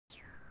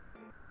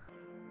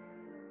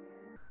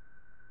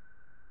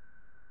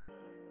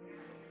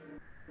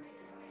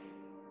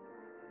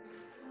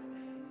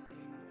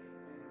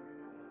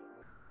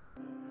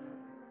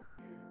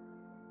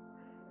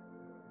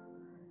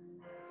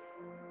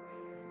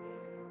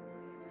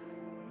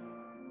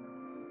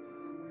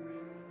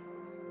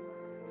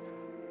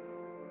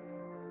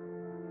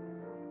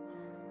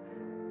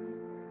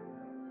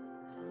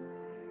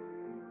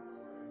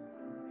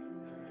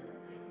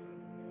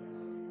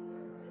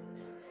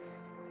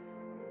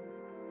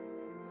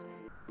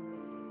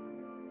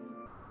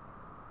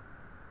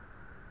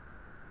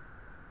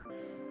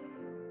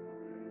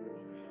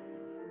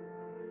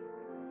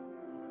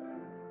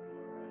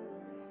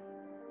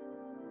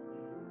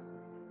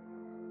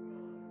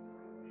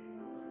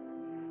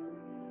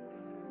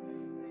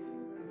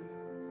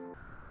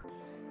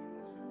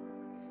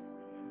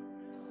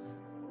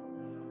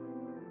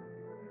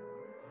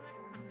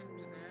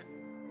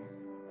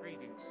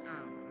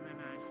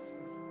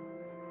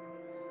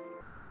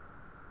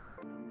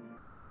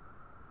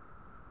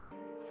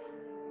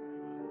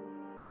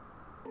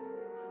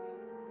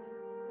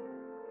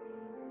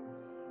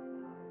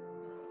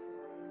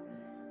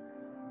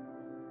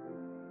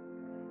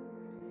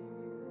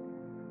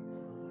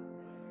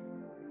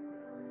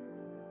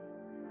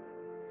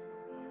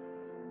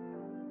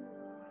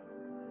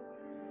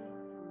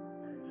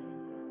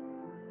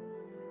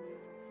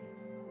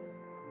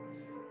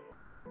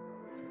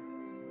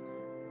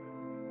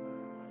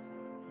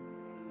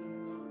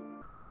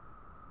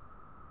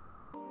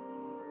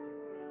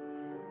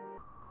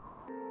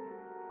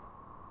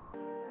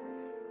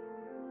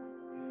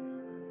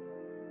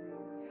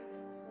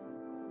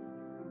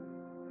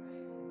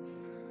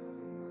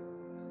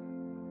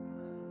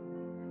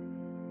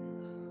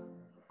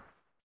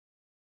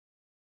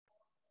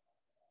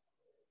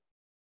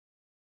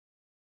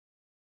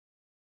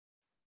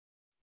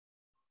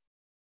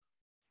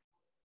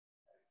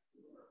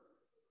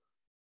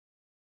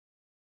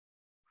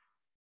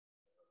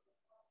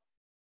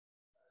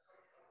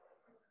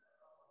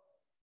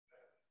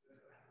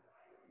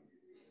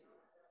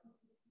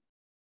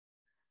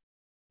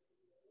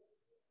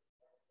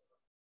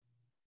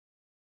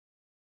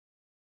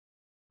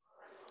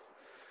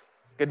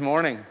Good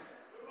morning.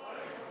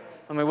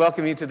 Let me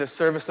welcome you to this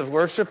service of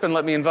worship, and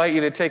let me invite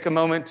you to take a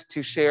moment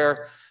to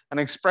share an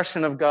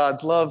expression of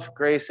God's love,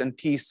 grace, and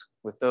peace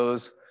with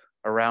those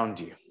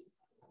around you.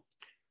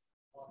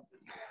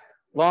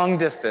 Long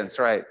distance,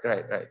 right.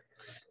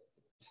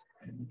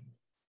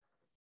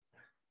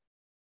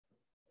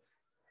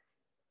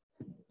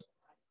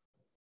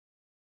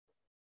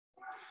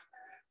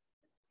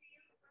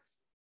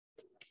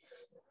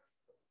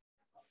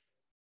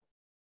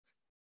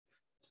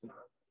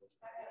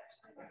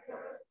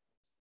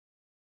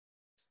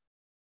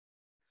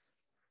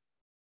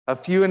 A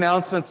few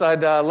announcements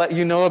I'd let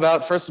you know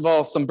about. First of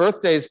all, some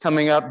birthdays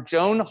coming up.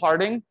 Joan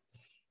Harding,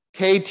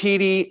 Kay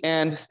Teedy,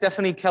 and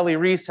Stephanie Kelly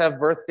Reese have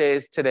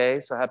birthdays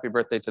today, so happy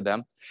birthday to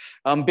them.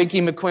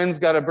 Binky McQuinn's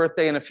got a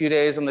birthday in a few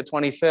days on the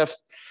 25th.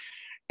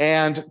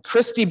 And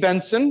Christy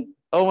Benson,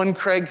 Owen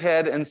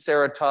Craighead, and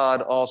Sarah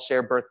Todd all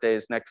share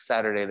birthdays next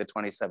Saturday, the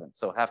 27th.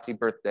 So happy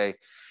birthday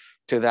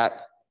to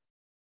that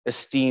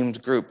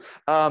esteemed group.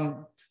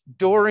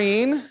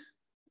 Doreen,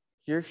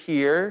 you're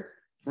here.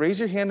 Raise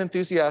your hand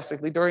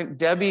enthusiastically. Doreen,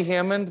 Debbie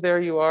Hammond, there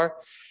you are.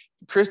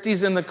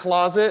 Christy's in the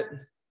closet.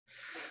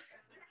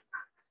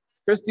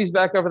 Christy's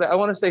back over there. I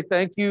want to say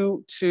thank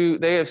you to,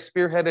 they have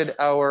spearheaded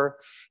our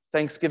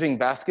Thanksgiving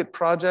basket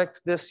project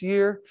this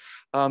year.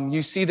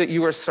 You see that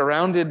you are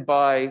surrounded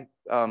by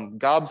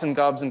gobs and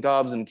gobs and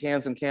gobs and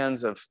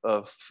cans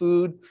of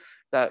food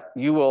that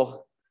you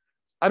will,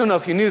 I don't know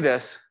if you knew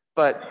this,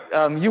 but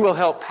you will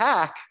help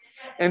pack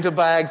into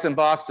bags and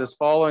boxes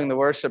following the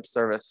worship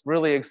service.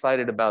 Really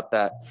excited about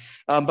that.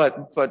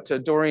 But to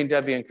Doreen,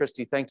 Debbie, and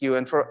Christy, thank you.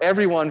 And for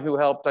everyone who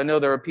helped, I know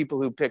there are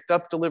people who picked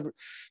up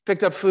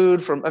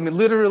food from,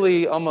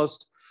 literally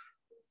almost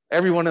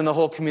everyone in the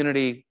whole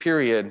community,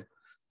 period,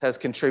 has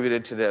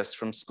contributed to this,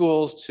 from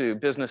schools to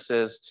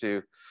businesses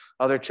to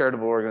other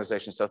charitable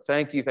organizations. So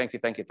thank you. Let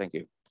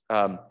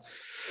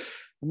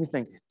me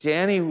think.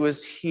 Danny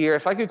was here.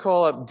 If I could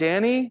call up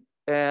Danny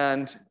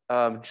and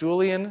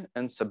Julian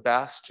and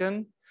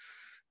Sebastian.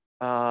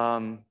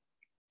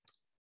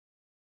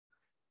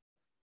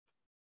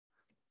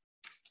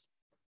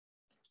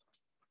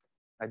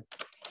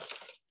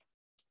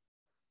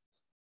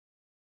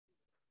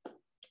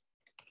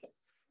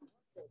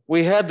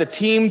 We had the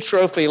team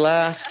trophy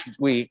last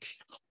week.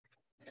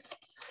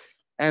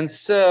 And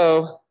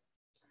so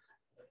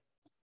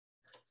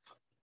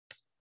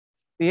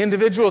the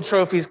individual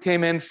trophies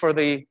came in for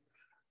the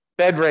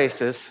bed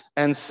races.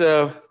 And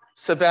so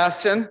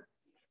Sebastian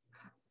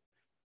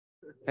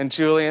and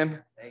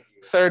Julian,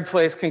 third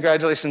place,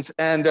 congratulations.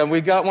 And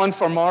we got one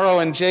for Mauro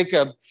and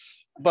Jacob,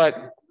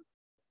 but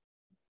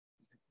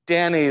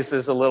Danny's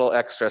is a little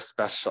extra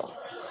special.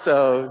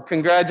 So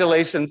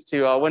congratulations to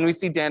you all. When we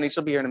see Danny,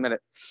 she'll be here in a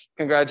minute.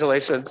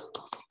 Congratulations.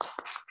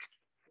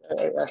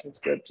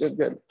 That's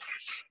good.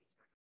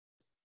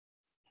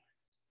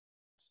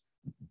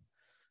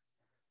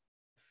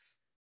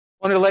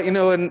 I wanted to let you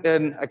know,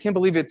 and I can't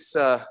believe it's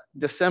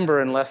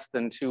December in less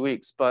than 2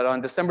 weeks, but on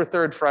December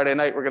 3rd, Friday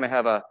night, we're going to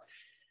have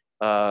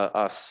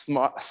a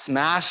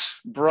Smash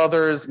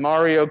Brothers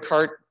Mario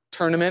Kart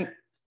tournament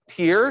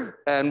here,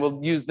 and we'll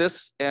use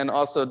this, and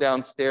also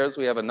downstairs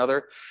we have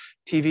another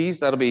TVs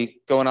that'll be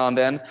going on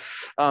then.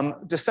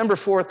 December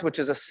 4th, which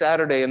is a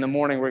Saturday in the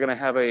morning, we're going to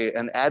have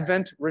an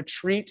Advent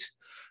retreat,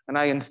 and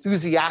I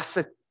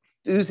enthusiastically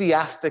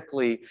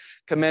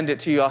commend it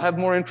to you. I'll have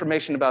more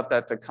information about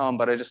that to come,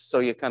 but I just so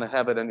you kind of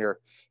have it on your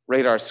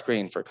radar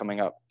screen for coming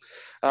up.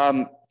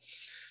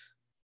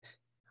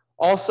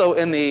 Also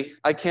in the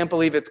I can't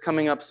believe it's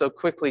coming up so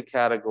quickly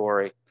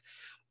category,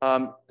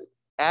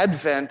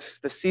 Advent,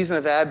 the season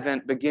of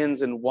Advent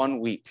begins in 1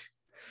 week,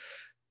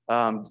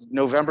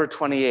 November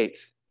 28th.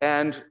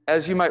 And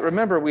as you might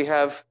remember, we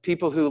have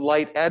people who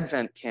light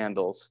Advent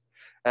candles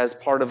as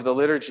part of the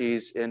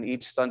liturgies in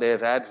each Sunday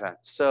of Advent.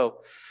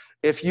 So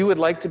if you would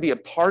like to be a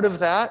part of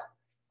that,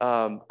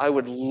 I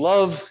would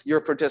love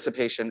your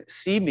participation.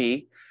 See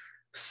me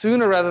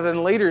sooner rather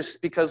than later,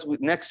 because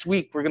next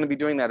week we're going to be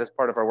doing that as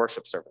part of our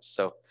worship service.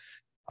 So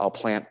I'll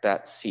plant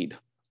that seed.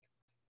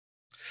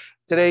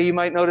 Today you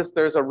might notice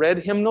there's a red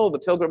hymnal, the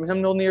Pilgrim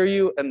hymnal near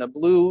you, and the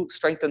blue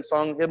Strength and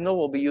Song hymnal.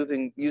 We'll be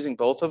using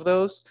both of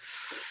those.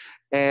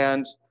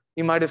 And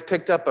you might have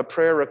picked up a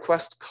prayer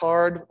request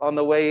card on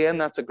the way in.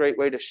 That's a great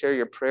way to share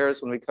your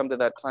prayers when we come to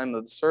that time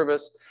of the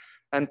service.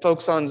 And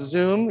folks on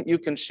Zoom, you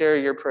can share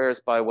your prayers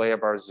by way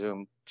of our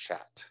Zoom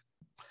chat.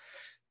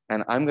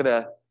 And I'm going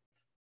to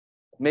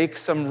make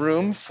some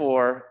room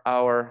for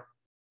our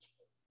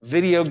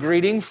video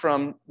greeting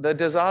from the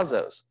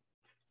DeZazos.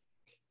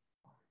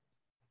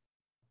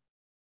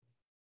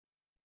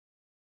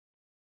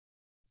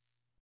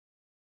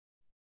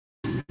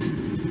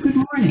 Good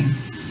morning.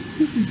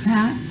 This is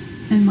Pat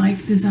and Mike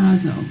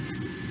DeZazo.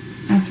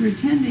 After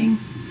attending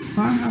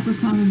Bar Harbor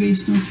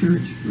Congregational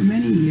Church for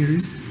many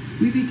years,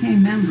 we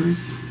became members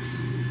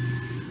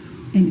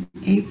in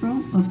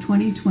April of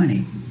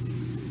 2020.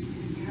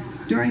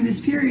 During this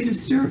period of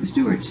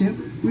stewardship,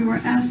 we were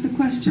asked the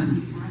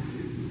question,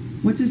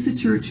 what does the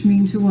church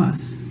mean to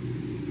us?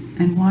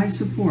 And why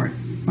support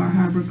Bar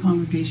Harbor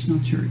Congregational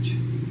Church?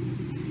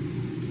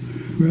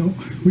 Well,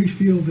 we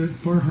feel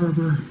that Bar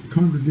Harbor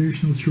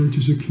Congregational Church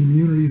is a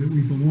community that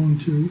we belong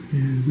to,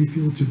 and we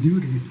feel it's a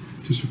duty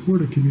to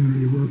support a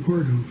community we're a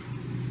part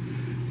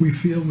of. We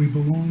feel we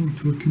belong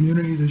to a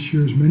community that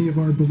shares many of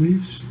our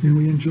beliefs, and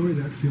we enjoy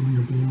that feeling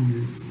of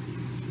belonging.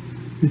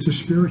 It's a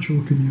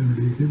spiritual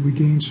community that we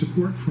gain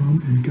support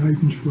from and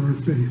guidance for our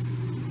faith.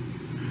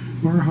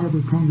 Bar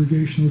Harbor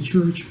Congregational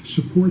Church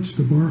supports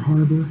the Bar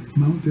Harbor,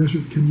 Mount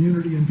Desert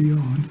community and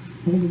beyond,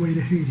 all the way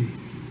to Haiti.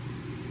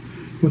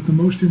 But the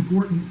most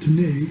important to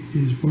me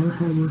is Bar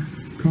Harbor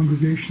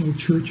Congregational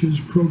Church's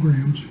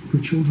programs for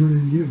children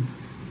and youth.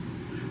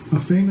 A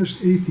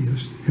famous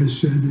atheist has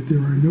said that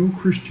there are no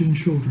Christian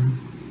children,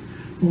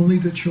 only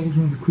the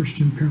children of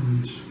Christian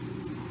parents.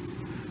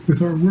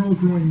 With our world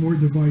growing more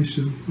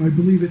divisive, I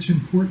believe it's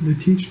important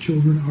to teach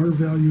children our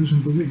values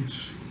and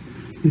beliefs.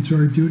 It's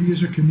our duty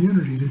as a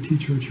community to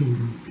teach our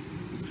children.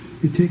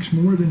 It takes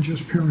more than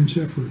just parents'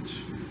 efforts.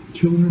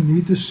 Children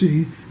need to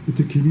see that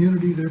the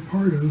community they're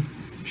part of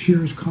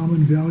shares common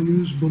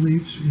values,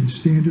 beliefs, and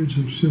standards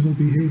of civil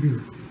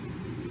behavior.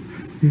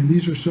 And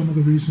these are some of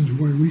the reasons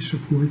why we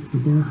support the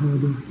Bar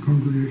Harbor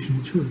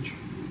Congregational Church.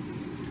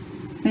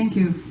 Thank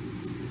you.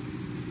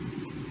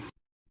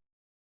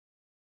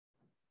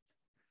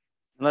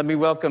 Let me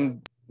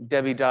welcome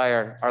Debbie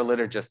Dyer, our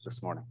liturgist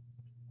this morning.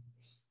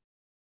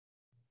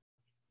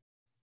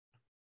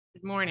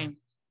 Good morning.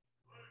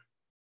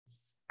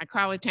 I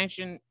call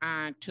attention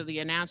to the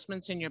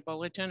announcements in your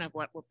bulletin of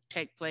what will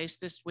take place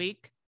this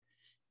week.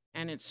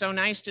 And it's so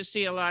nice to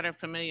see a lot of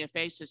familiar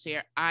faces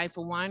here. I,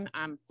 for one,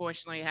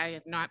 unfortunately, I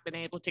have not been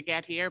able to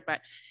get here,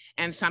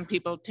 and some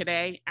people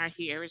today are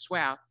here as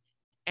well.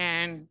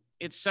 And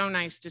it's so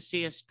nice to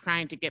see us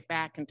trying to get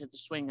back into the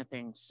swing of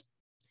things.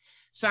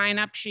 Sign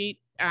up sheet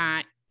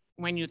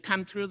when you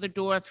come through the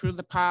door, through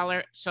the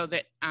parlor, so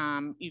that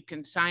you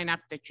can sign up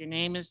that your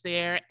name is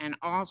there. And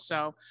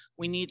also,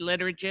 we need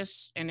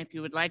liturgists. And if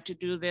you would like to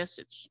do this,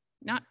 it's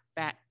not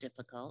that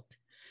difficult.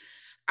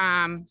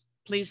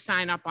 Please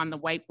sign up on the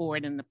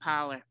whiteboard in the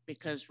parlor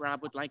because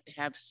Rob would like to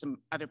have some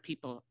other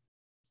people.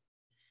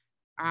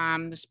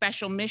 The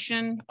special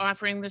mission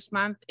offering this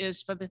month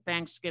is for the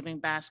Thanksgiving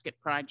Basket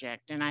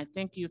Project. And I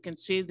think you can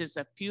see there's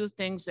a few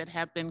things that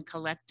have been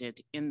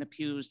collected in the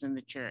pews in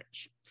the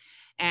church.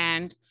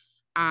 And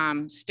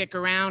stick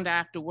around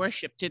after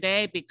worship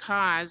today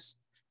because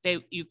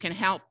you can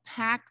help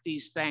pack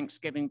these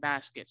Thanksgiving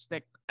baskets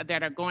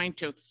that are going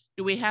to.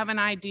 Do we have an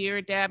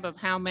idea, Deb, of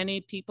how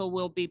many people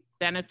will be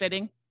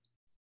benefiting?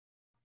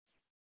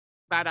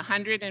 About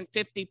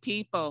 150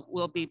 people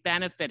will be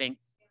benefiting.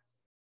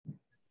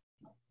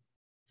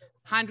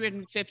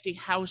 150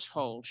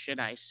 households, should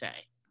I say.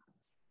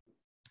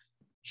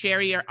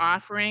 Share your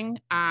offering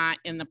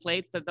in the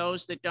plate. For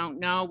those that don't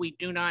know, we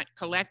do not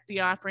collect the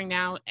offering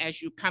now. As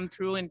you come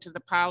through into the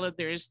parlor,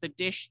 there is the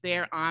dish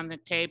there on the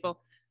table.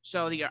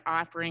 So your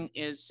offering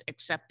is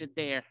accepted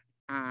there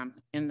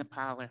in the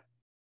parlor.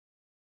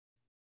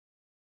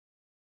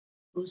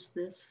 Who's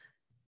this?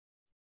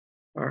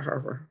 Bar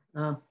Harbor.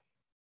 Oh.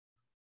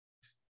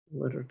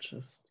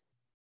 Liturgist.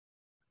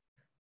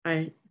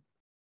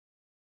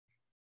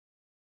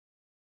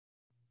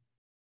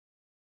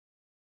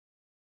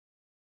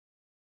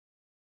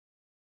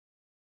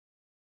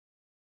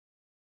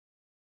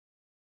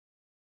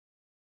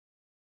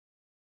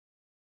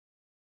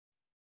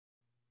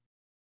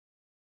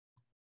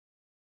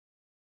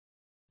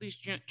 Please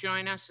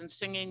join us in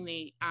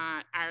singing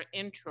our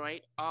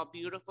introit, All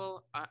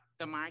Beautiful,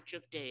 the March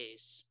of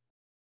Days.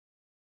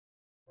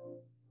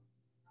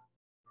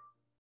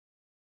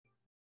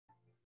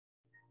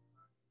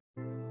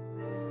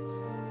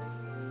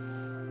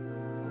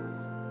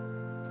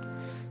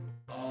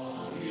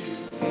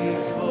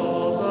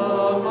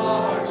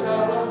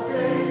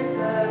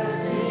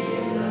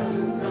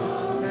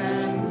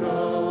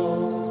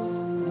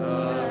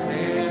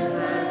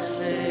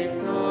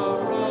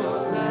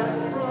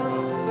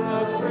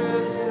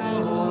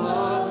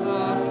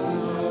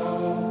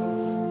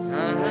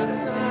 And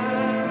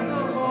sang the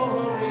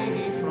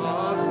hoary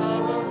frost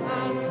of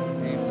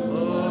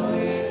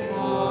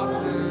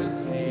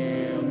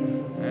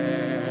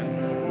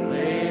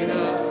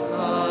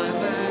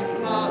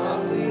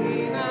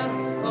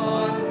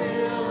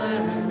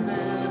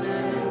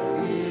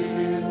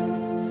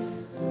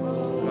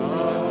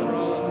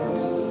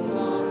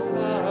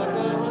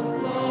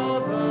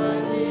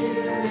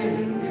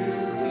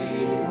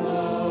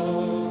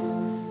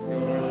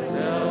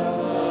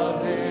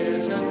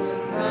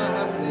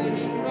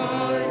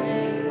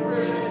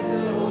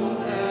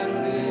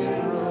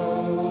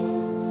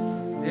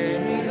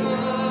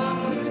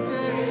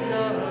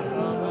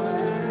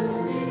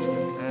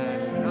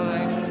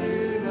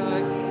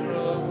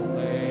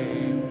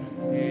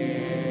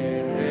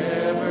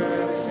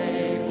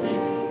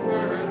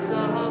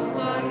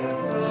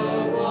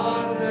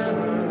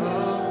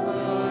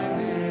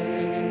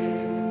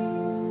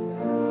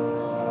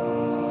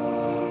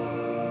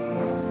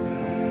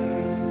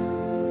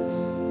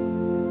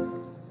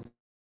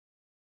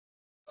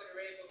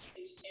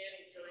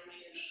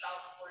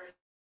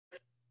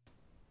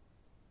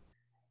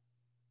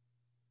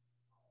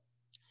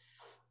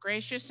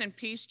Gracious and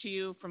peace to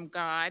you from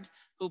God,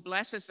 who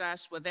blesses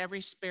us with every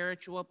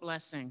spiritual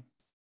blessing.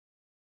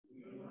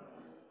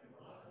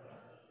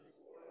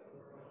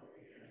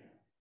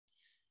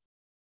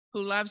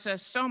 Who loves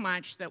us so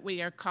much that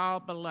we are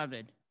called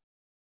beloved.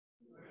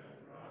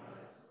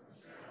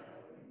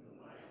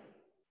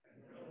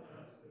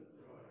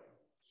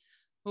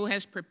 Who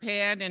has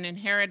prepared an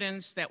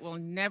inheritance that will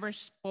never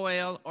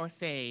spoil or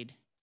fade.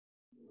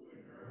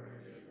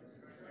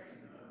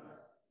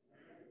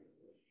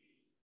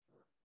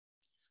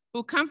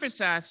 Who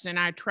comforts us in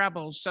our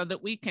troubles so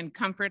that we can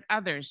comfort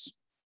others.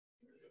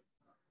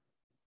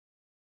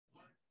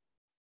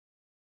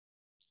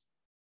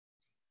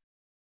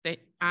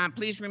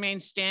 Please remain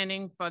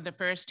standing for the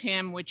first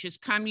hymn, which is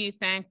Come Ye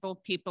Thankful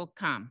People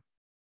Come.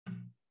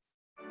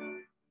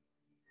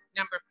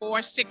 Number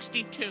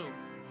 462.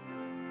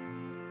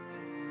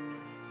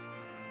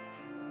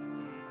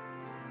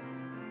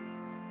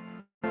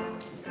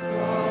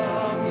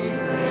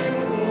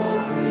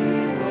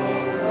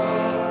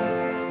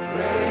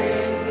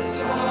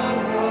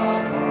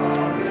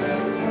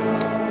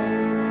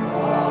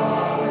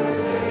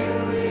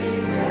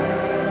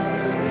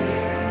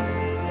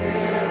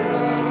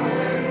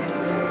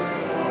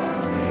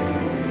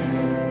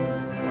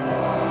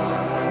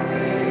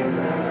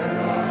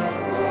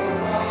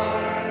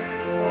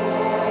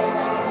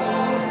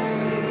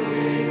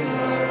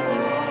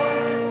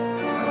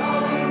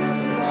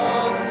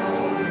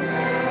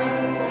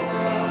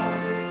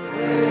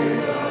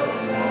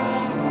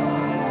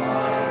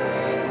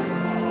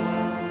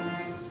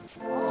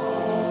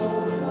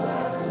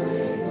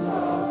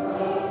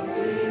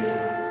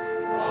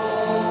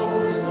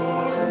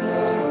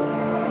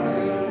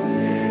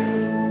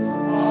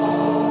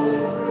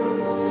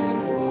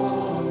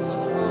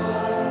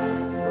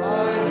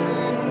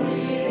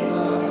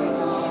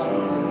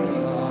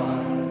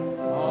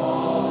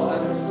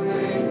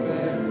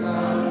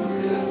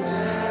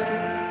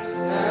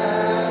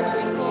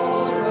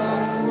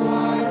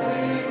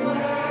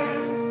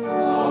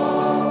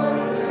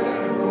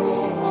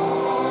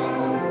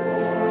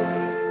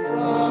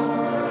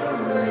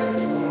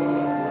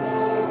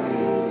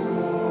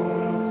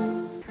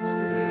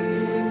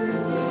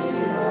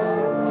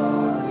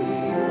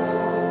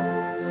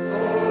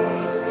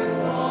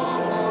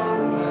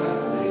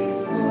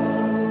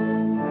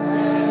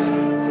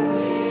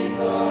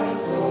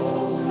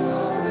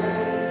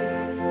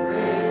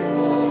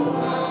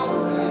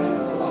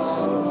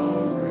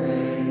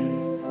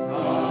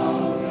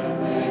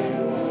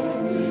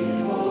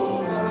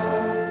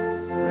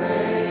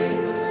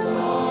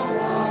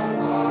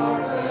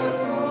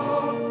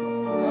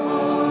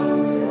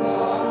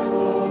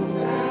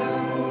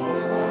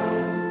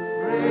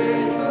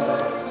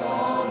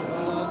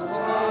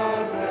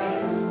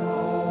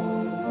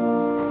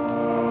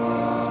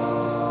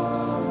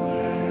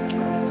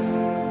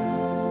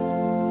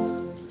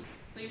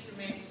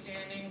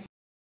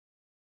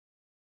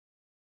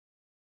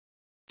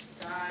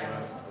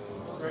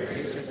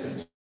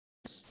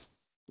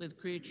 With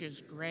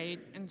creatures great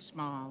and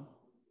small,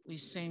 we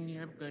sing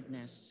your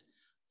goodness.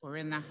 For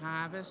in the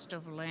harvest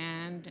of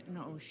land and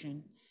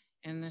ocean,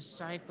 in the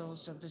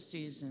cycles of the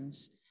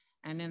seasons,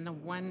 and in the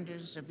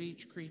wonders of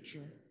each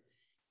creature,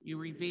 you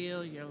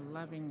reveal your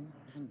loving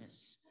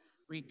kindness.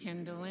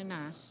 Rekindle in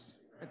us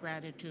the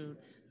gratitude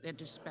that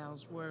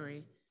dispels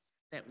worry,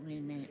 that we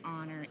may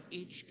honor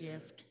each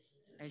gift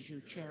as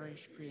you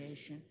cherish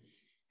creation,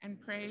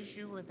 and praise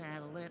you with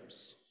our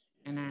lips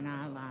and in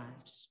our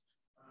lives.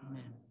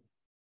 Amen.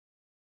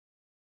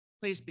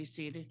 Please be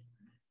seated.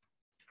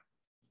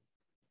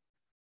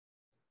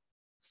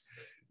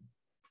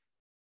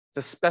 It's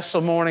a special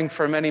morning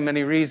for many,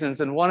 many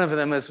reasons, and one of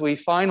them is we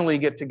finally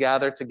get to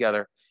gather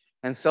together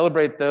and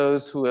celebrate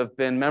those who have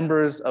been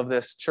members of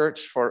this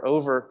church for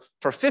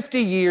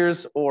 50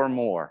 years or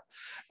more.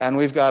 And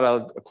we've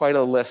got quite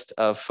a list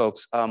of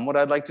folks. What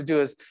I'd like to do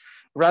is,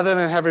 rather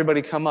than have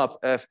everybody come up,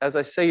 as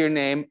I say your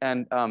name,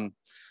 and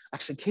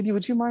actually, Katie,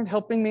 would you mind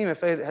helping me?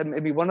 If I had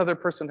maybe one other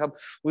person help,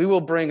 we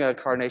will bring a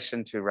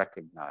carnation to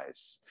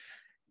recognize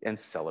and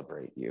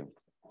celebrate you.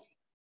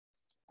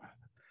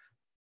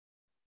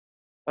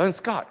 Oh, and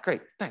Scott,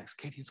 great, thanks,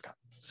 Katie and Scott.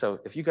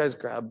 So if you guys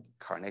grab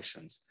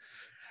carnations.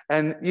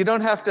 And you don't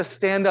have to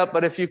stand up,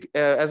 but if you,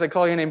 as I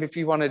call your name, if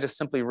you want to just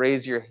simply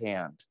raise your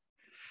hand.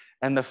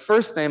 And the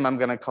first name I'm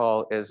gonna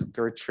call is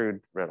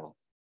Gertrude Riddle.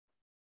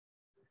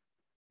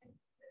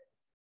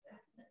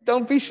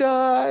 Don't be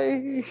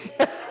shy.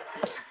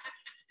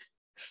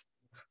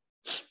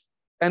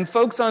 And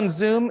folks on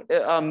Zoom,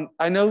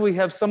 I know we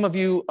have some of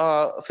you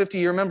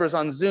 50-year members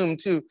on Zoom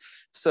too.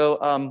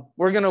 So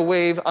we're gonna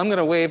wave, I'm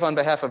gonna wave on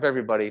behalf of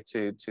everybody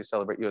to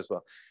celebrate you as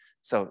well.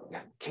 So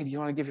yeah, Katie, you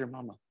wanna give your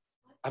mama,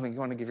 you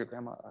wanna give your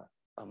grandma,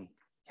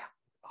 yeah,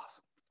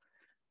 awesome.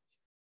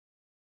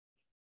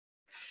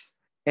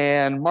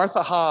 And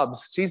Martha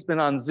Hobbs, she's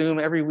been on Zoom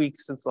every week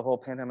since the whole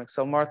pandemic.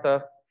 So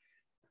Martha,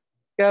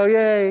 go,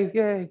 yay,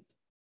 yay,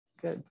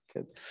 good,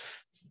 good.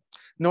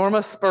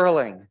 Norma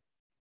Sperling.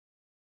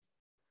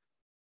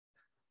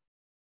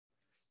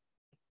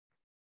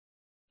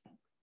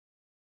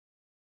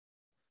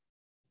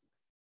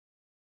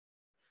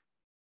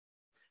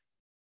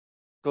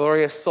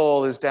 Gloria's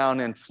soul is down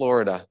in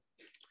Florida.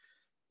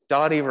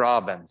 Dottie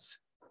Robbins.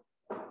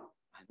 I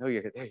know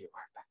you're there. You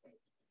are.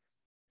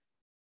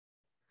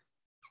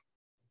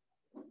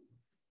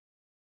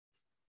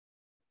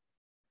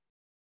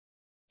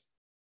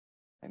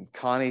 And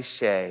Connie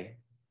Shea.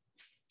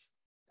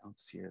 Don't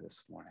see her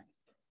this morning.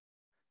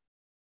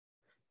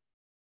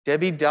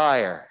 Debbie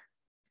Dyer.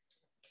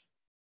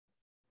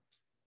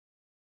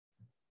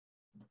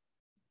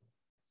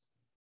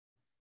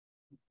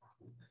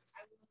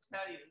 I will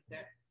tell you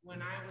that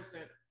when I was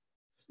a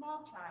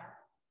small child,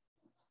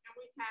 and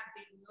we had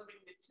the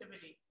living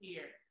nativity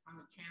here on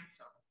the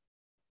chancel,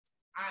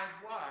 I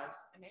was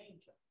an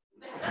angel.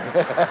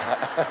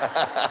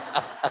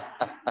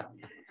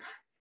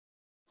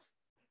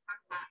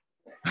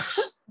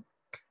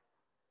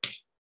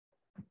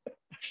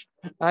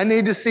 I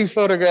need to see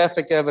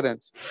photographic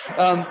evidence.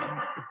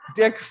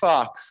 Dick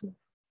Fox.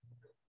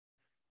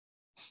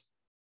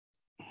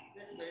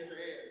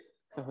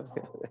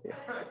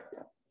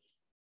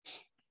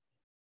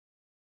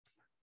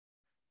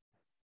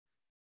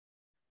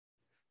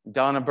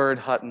 Donna Bird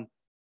Hutton.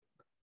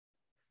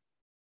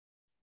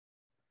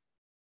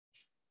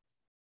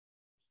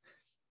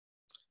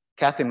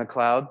 Kathy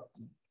McLeod.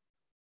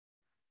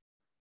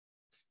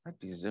 Might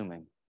be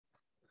zooming.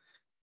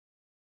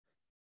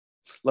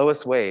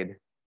 Lois Wade.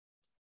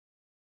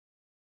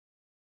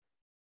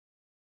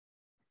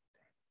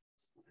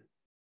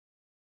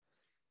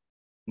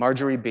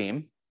 Marjorie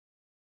Beam.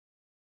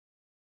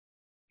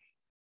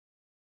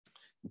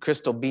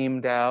 Crystal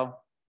Beamdow.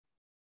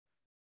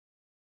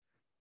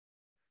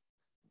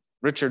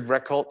 Richard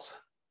Reckholtz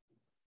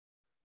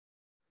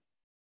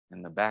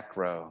in the back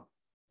row.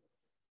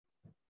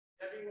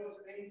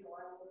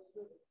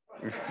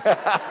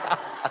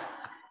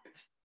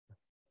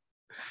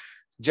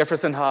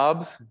 Jefferson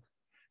Hobbs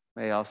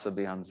may also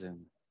be on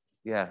Zoom.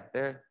 Yeah,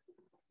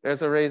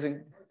 there's a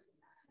raising.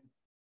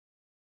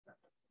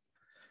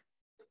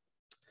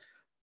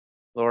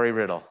 Lori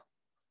Riddle.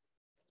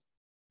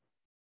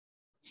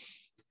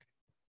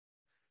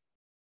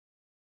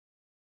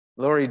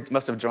 Lori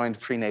must have joined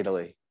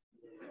prenatally.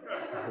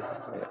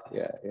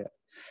 Yeah.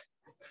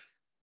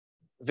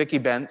 Vicki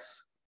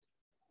Bentz.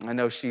 I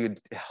know she had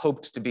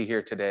hoped to be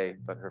here today,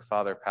 but her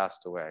father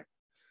passed away.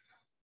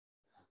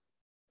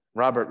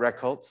 Robert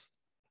Reckholtz.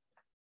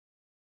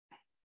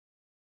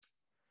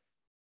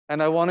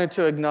 And I wanted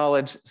to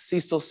acknowledge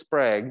Cecil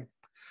Sprague,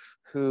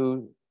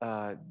 who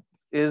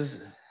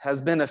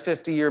has been a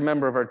 50-year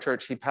member of our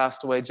church. He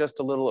passed away just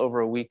a little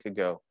over a week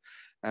ago.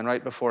 And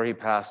right before he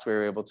passed, we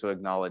were able to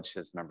acknowledge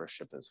his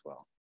membership as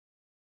well.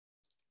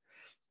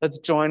 Let's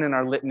join in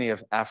our litany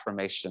of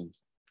affirmation.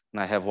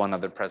 And I have one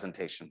other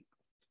presentation.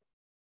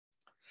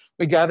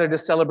 We gather to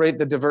celebrate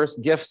the diverse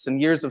gifts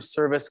and years of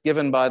service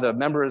given by the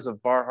members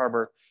of Bar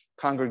Harbor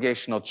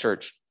Congregational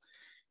Church.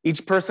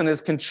 Each person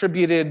has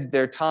contributed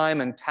their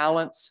time and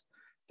talents,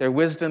 their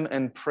wisdom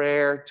and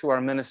prayer to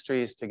our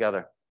ministries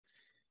together,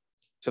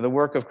 to the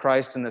work of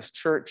Christ in this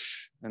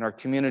church, in our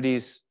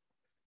communities,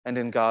 and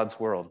in God's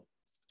world.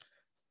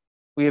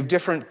 We have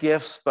different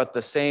gifts, but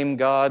the same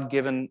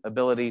God-given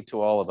ability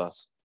to all of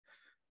us.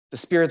 The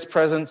Spirit's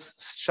presence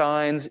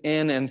shines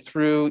in and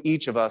through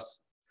each of us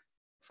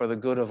for the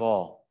good of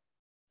all.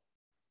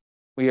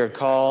 We are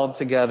called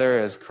together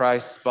as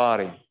Christ's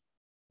body,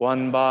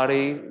 one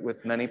body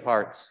with many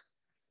parts.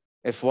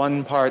 If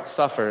one part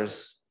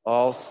suffers,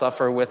 all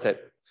suffer with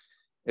it.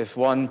 If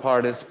one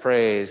part is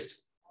praised,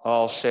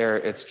 all share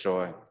its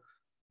joy.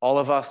 All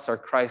of us are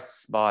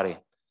Christ's body,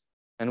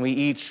 and we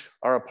each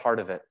are a part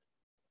of it.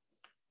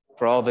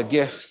 For all the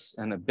gifts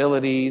and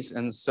abilities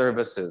and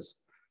services,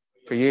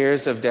 for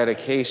years of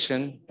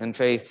dedication and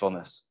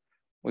faithfulness,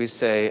 we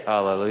say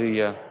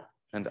Alleluia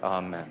and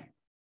Amen.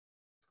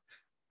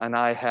 And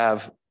I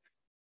have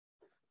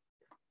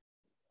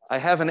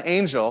an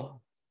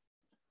angel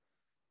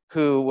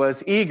who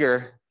was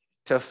eager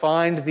to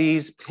find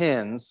these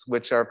pins,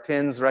 which are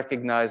pins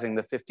recognizing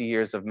the 50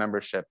 years of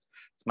membership.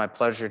 It's my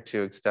pleasure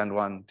to extend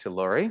one to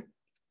Lori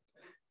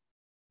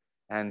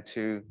and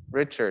to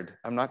Richard.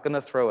 I'm not going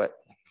to throw it.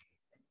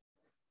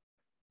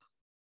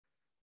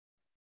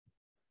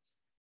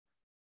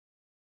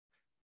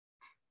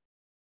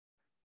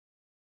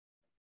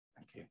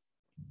 Thank you.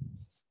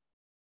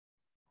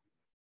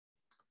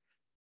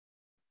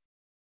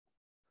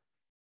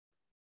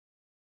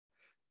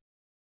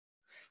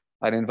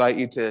 I'd invite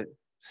you to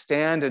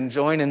stand and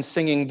join in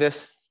singing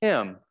this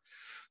hymn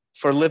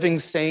for living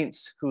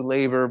saints who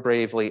labor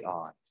bravely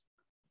on.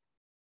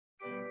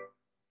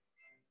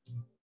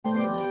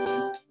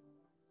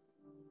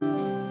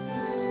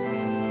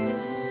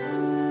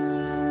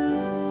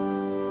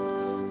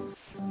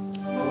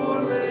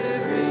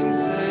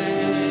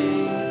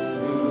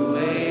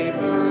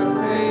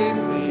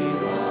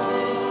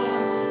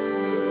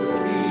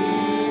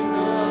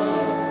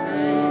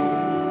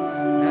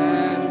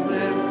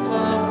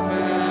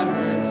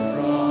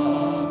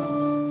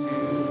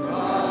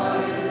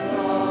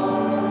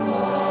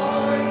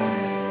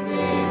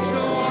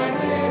 Joy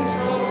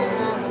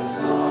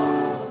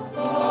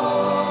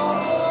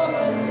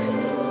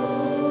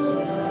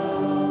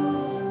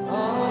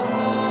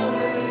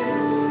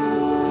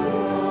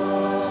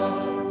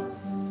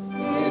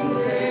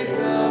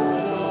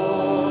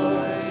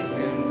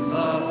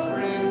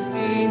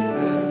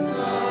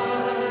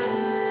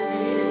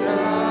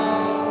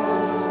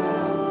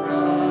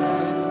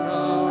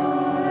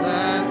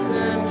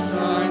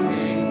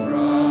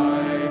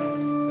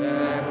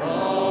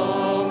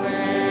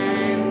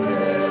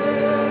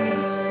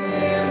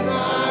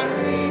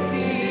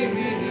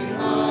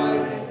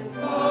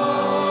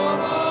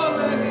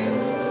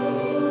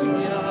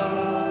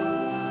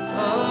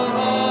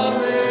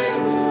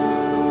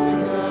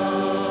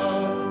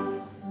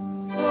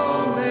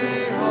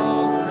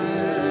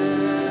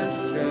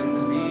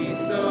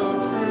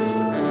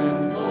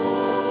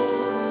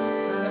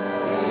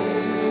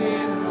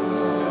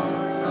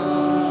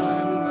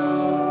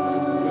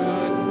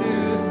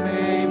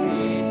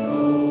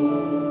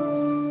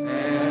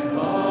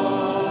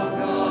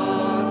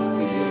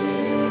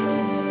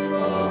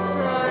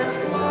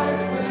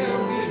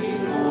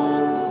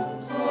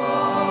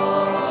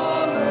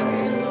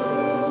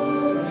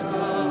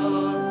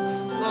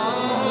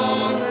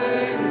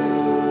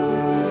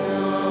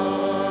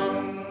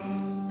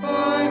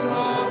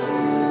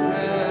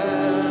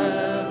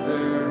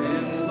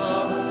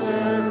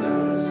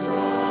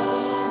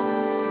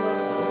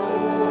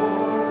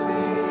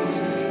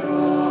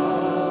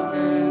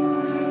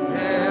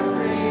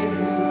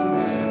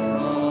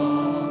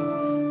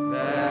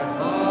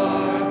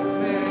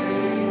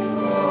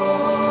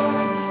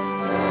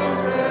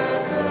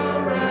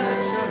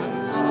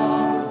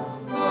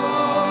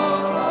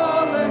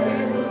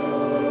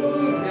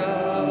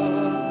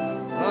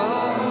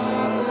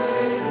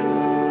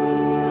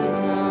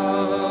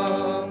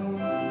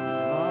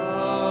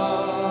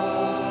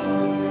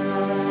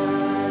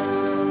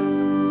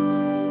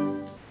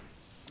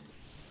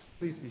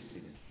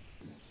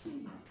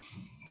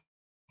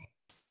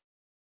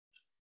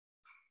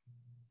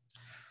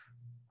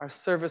Our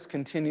service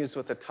continues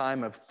with a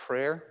time of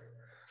prayer.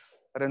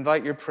 I'd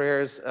invite your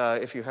prayers.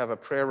 If you have a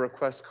prayer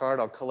request card,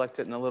 I'll collect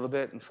it in a little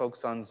bit, and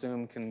folks on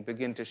Zoom can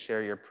begin to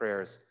share your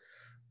prayers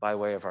by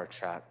way of our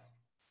chat.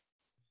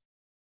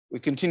 We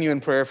continue in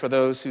prayer for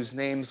those whose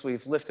names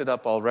we've lifted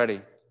up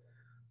already.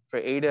 For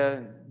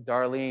Ada,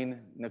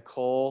 Darlene,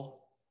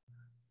 Nicole,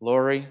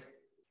 Lori,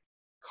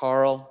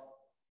 Carl,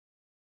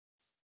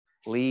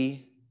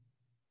 Lee,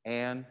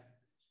 Anne,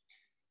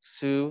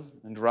 Sue,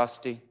 and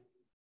Rusty.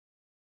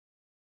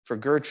 For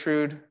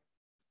Gertrude,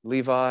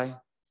 Levi,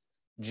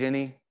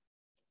 Ginny,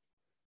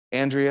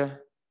 Andrea,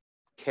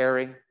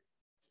 Carrie,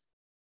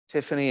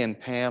 Tiffany and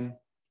Pam,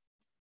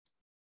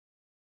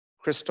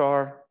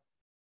 Christar,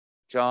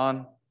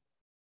 John,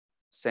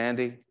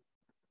 Sandy,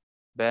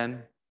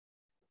 Ben,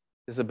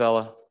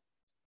 Isabella.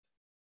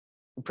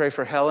 We pray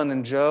for Helen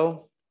and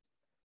Joe,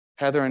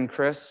 Heather and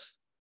Chris,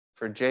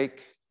 for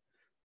Jake,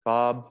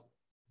 Bob,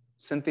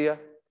 Cynthia,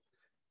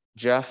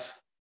 Jeff,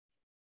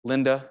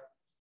 Linda,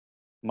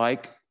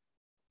 Mike,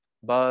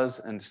 Buzz,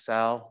 and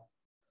Sal,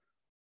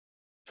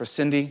 for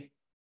Cindy,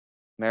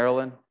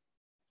 Marilyn,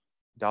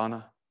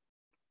 Donna.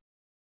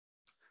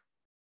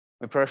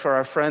 We pray for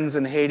our friends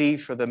in Haiti,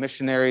 for the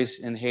missionaries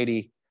in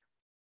Haiti,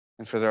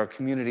 and for our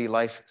community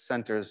life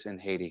centers in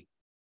Haiti.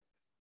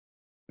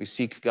 We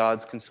seek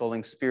God's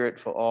consoling spirit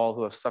for all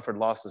who have suffered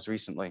losses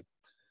recently.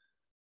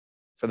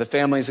 For the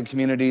families and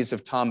communities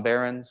of Tom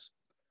Behrens,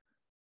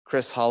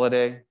 Chris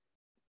Holliday,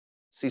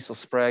 Cecil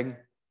Sprague,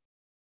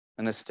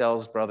 and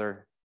Estelle's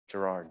brother,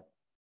 Gerard.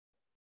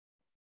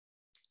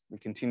 We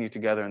continue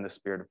together in the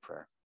spirit of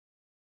prayer.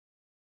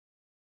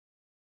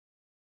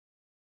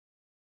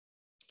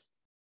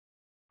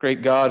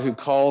 Great God, who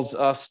calls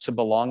us to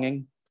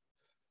belonging,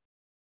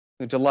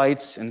 who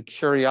delights in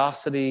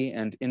curiosity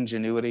and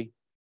ingenuity,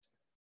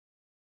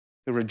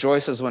 who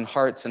rejoices when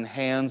hearts and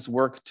hands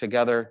work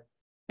together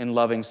in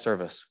loving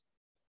service.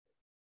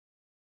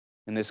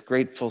 In this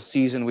grateful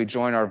season, we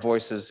join our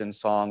voices in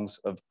songs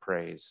of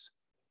praise.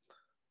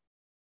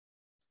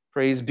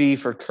 Praise be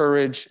for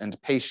courage and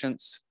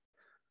patience,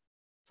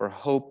 for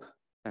hope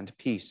and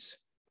peace.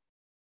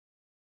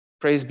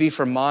 Praise be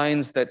for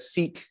minds that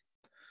seek,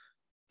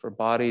 for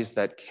bodies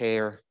that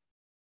care,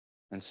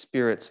 and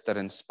spirits that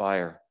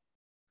inspire.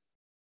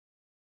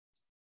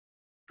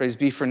 Praise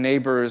be for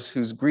neighbors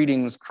whose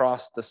greetings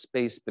cross the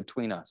space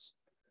between us,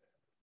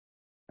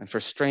 and for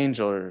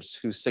strangers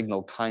who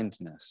signal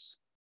kindness.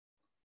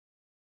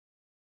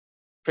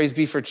 Praise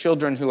be for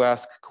children who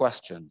ask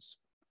questions,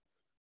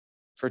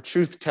 for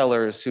truth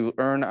tellers who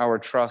earn our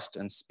trust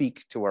and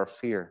speak to our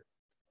fear.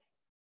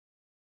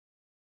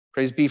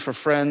 Praise be for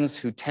friends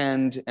who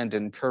tend and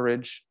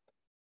encourage,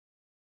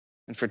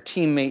 and for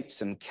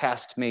teammates and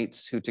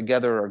castmates who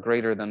together are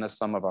greater than the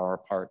sum of our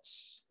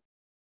parts.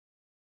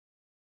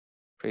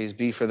 Praise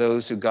be for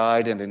those who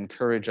guide and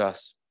encourage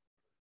us,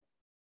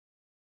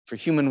 for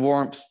human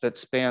warmth that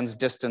spans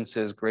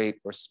distances great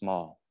or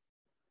small.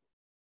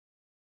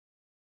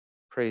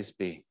 Praise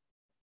be.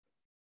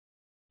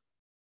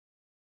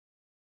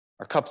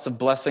 Our cups of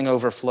blessing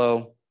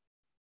overflow,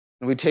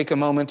 and we take a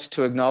moment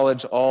to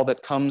acknowledge all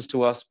that comes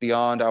to us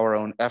beyond our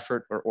own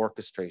effort or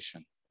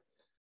orchestration.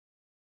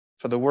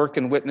 For the work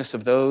and witness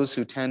of those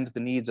who tend the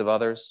needs of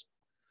others,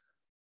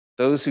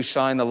 those who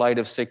shine the light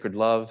of sacred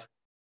love,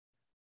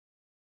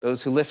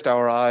 those who lift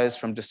our eyes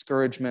from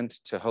discouragement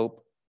to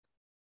hope,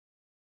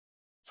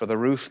 for the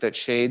roof that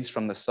shades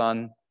from the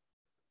sun,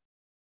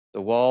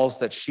 the walls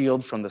that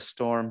shield from the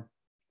storm,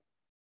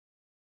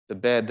 the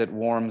bed that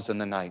warms in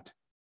the night.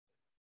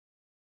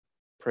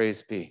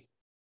 Praise be.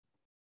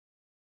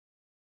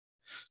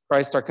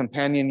 Christ, our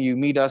companion, you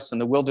meet us in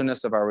the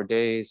wilderness of our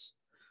days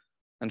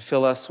and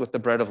fill us with the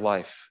bread of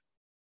life.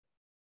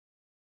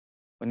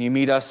 When you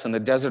meet us in the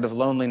desert of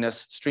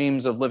loneliness,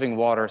 streams of living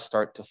water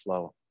start to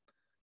flow.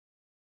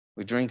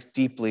 We drink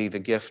deeply the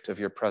gift of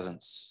your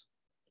presence.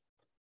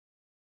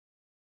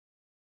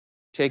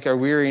 Take our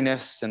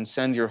weariness and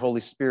send your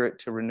Holy Spirit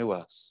to renew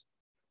us.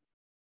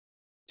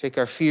 Take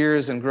our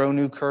fears and grow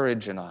new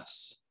courage in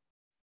us.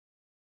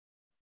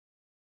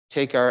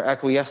 Take our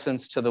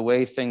acquiescence to the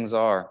way things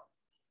are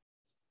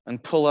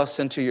and pull us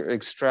into your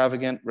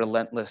extravagant,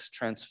 relentless,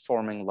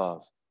 transforming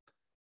love.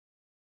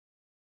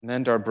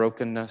 Mend our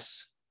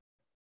brokenness,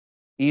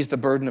 ease the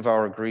burden of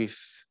our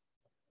grief,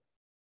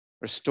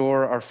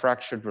 restore our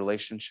fractured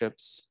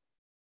relationships,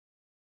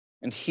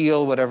 and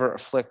heal whatever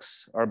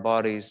afflicts our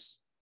bodies,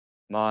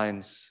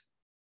 minds,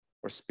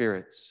 or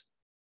spirits.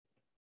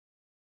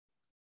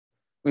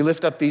 We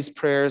lift up these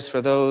prayers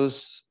for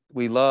those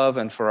we love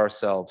and for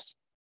ourselves.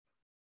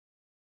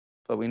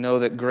 But we know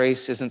that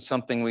grace isn't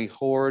something we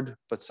hoard,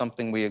 but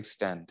something we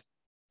extend.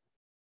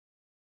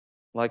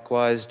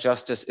 Likewise,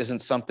 justice isn't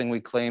something we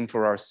claim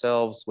for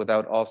ourselves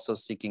without also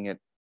seeking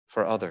it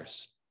for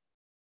others.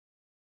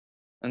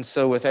 And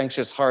so with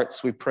anxious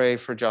hearts, we pray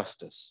for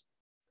justice,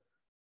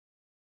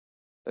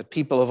 that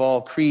people of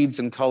all creeds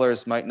and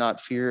colors might not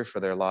fear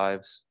for their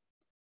lives,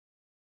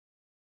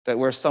 that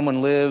where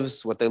someone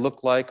lives, what they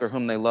look like or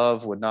whom they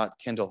love would not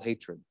kindle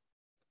hatred.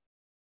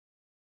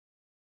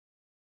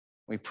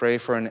 We pray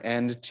for an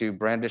end to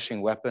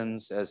brandishing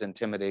weapons as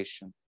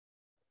intimidation,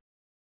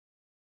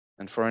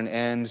 and for an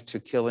end to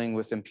killing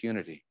with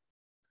impunity.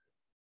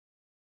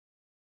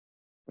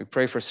 We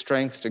pray for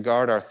strength to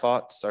guard our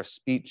thoughts, our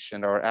speech,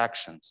 and our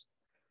actions.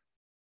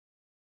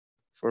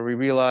 For we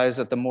realize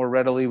that the more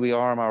readily we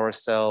arm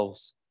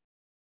ourselves,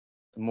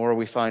 the more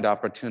we find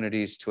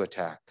opportunities to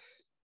attack.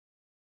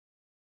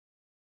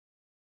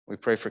 We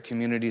pray for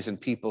communities and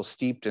people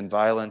steeped in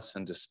violence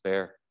and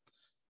despair.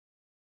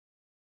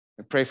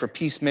 We pray for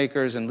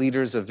peacemakers and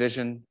leaders of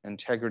vision,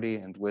 integrity,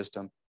 and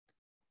wisdom.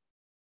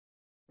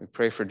 We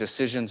pray for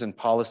decisions and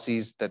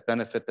policies that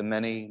benefit the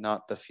many,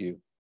 not the few.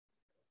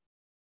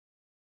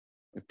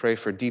 We pray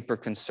for deeper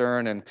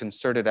concern and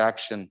concerted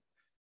action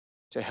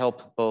to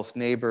help both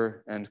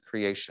neighbor and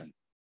creation.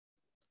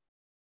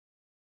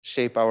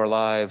 Shape our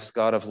lives,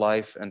 God of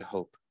life and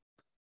hope,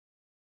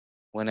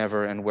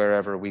 whenever and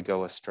wherever we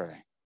go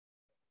astray.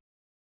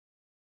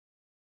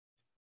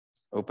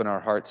 Open our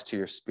hearts to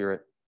your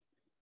Spirit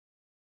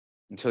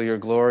until your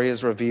glory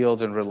is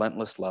revealed in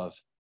relentless love,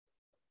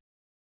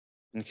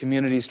 in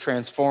communities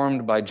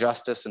transformed by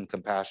justice and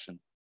compassion,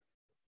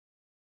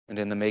 and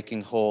in the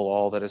making whole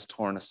all that is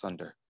torn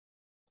asunder.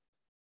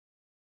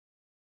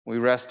 We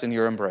rest in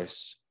your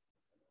embrace,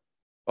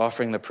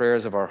 offering the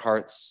prayers of our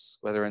hearts,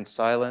 whether in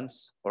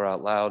silence or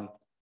out loud,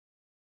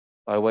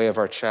 by way of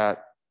our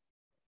chat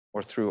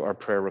or through our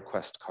prayer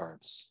request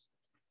cards.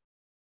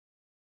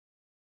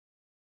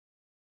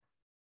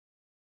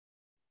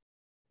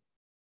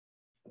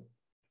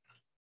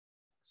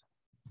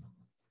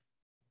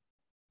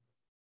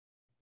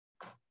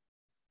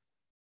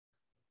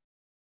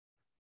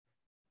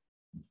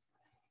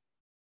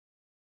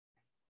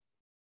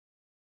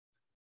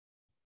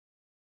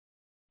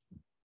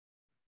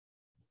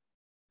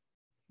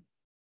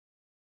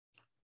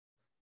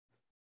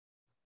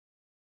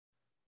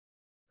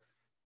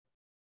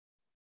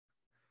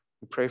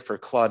 We pray for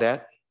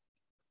Claudette,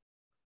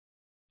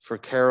 for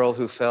Carol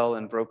who fell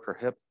and broke her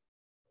hip,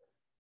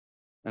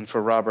 and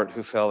for Robert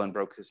who fell and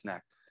broke his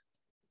neck.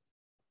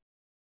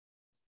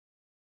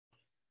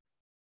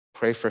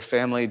 Pray for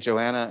family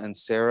Joanna and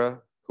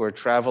Sarah who are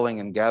traveling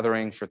and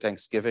gathering for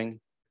Thanksgiving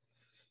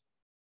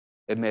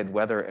amid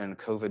weather and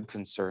COVID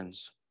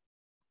concerns.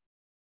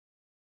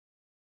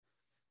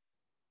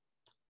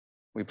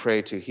 We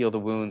pray to heal the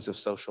wounds of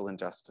social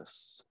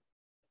injustice.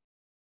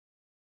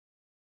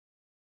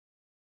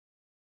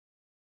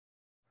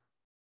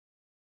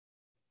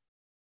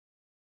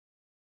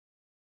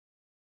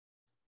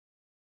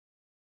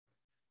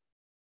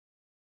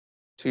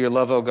 To your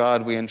love, O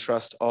God, we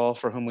entrust all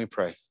for whom we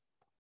pray,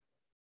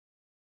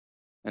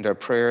 and our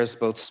prayers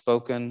both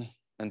spoken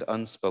and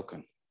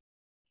unspoken.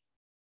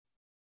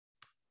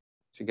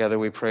 Together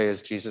we pray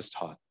as Jesus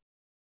taught.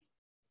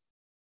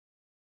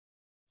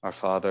 Our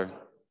Father,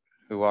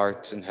 who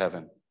art in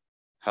heaven,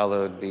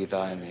 hallowed be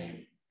thy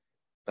name.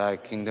 Thy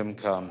kingdom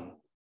come,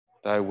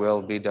 thy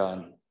will be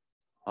done,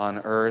 on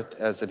earth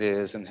as it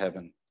is in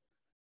heaven.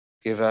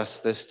 Give us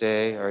this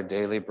day our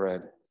daily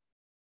bread,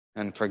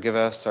 and forgive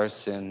us our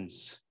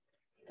sins,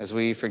 as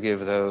we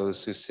forgive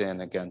those who sin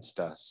against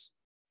us.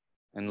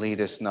 And lead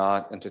us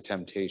not into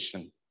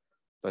temptation,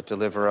 but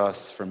deliver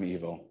us from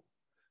evil.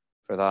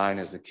 For thine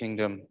is the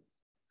kingdom,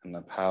 and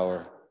the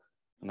power,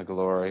 and the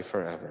glory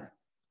forever.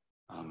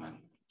 Amen.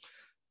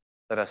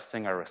 Let us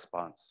sing our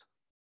response.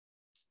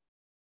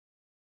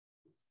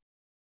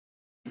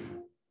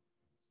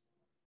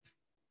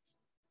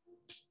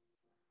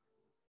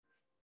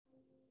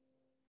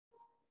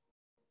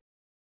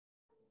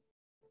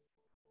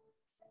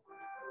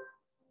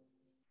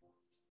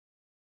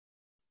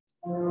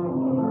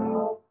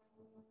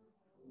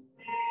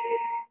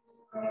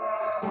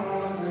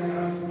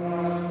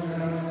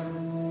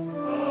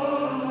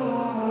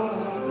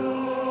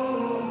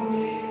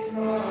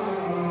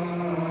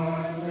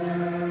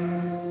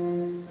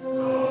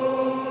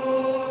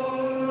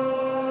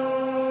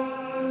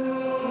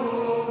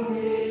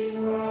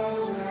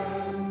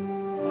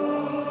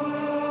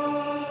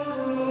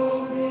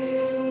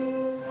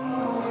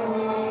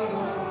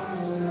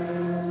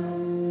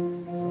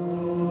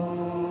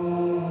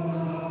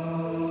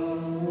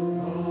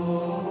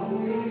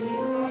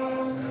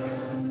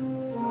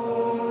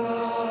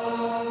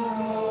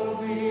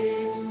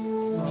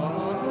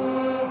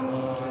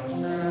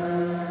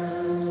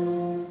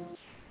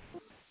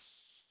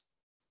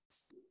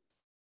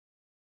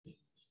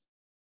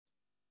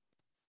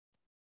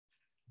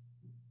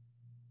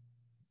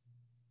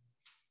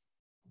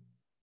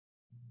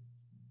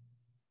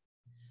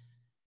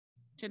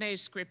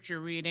 Today's scripture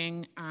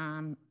reading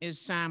is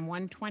Psalm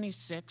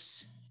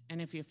 126,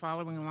 and if you're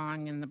following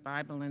along in the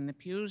Bible in the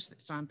pews,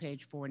 it's on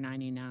page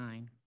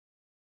 499.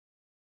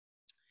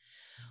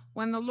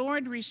 When the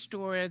Lord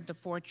restored the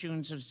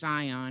fortunes of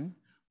Zion,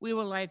 we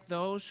were like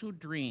those who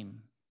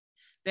dream.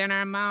 Then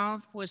our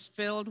mouth was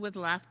filled with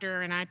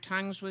laughter and our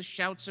tongues with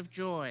shouts of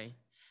joy.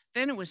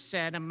 Then it was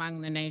said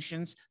among the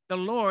nations, the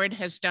Lord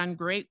has done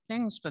great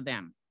things for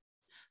them.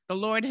 The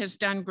Lord has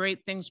done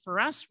great things for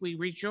us, we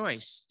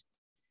rejoiced.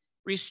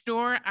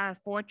 Restore our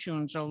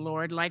fortunes, O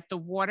Lord, like the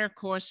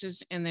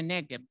watercourses in the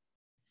Negev.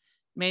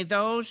 May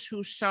those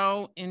who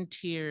sow in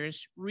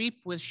tears reap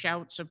with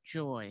shouts of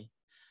joy.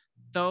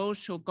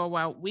 Those who go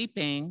out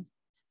weeping,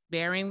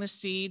 bearing the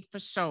seed for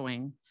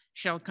sowing,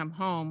 shall come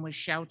home with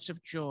shouts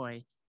of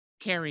joy,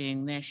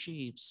 carrying their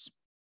sheaves.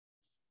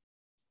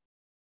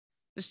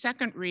 The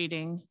second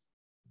reading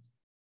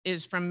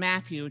is from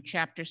Matthew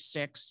chapter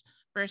 6,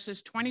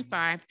 verses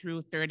 25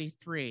 through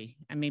 33,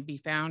 and may be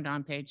found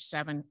on page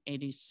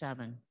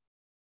 787.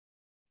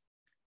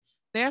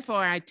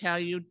 Therefore, I tell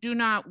you, do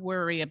not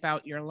worry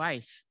about your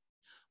life,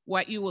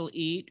 what you will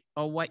eat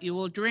or what you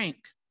will drink,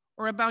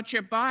 or about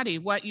your body,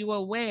 what you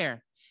will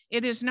wear.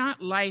 Is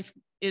not life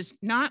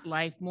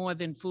more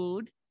than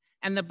food,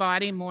 and the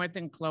body more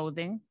than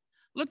clothing?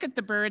 Look at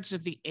the birds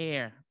of the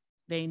air.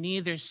 They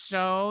neither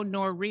sow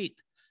nor reap,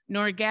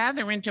 nor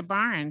gather into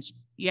barns,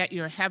 yet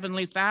your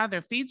heavenly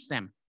Father feeds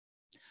them.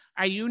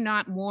 Are you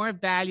not more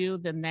value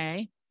than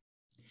they?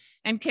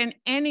 And can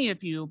any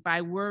of you,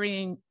 by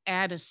worrying,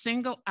 add a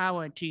single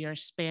hour to your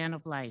span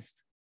of life?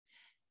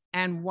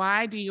 And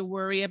why do you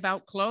worry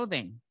about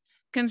clothing?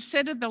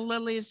 Consider the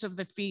lilies of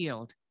the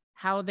field,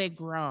 how they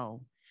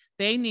grow.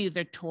 They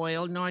neither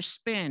toil nor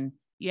spin,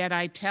 yet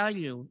I tell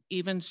you,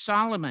 even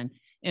Solomon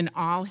in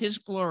all his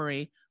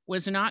glory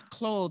was not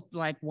clothed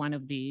like one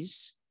of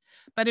these.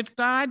 But if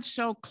God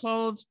so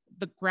clothed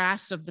the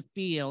grass of the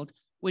field,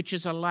 which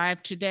is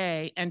alive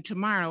today and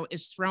tomorrow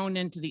is thrown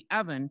into the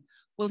oven,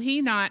 will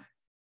he not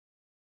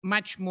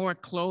much more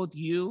clothe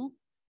you,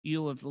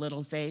 you of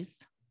little faith?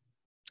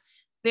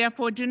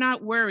 Therefore, do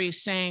not worry,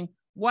 saying,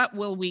 what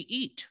will we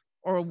eat?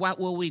 Or what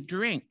will we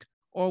drink?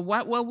 Or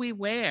what will we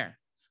wear?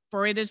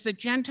 For it is the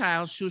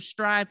Gentiles who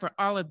strive for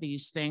all of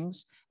these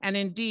things. And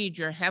indeed,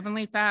 your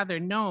heavenly Father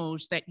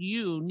knows that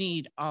you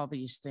need all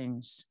these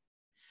things.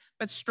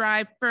 But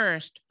strive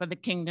first for the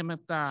kingdom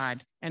of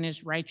God and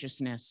his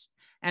righteousness,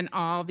 and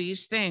all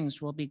these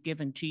things will be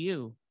given to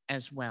you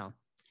as well.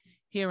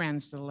 Here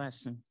ends the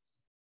lesson.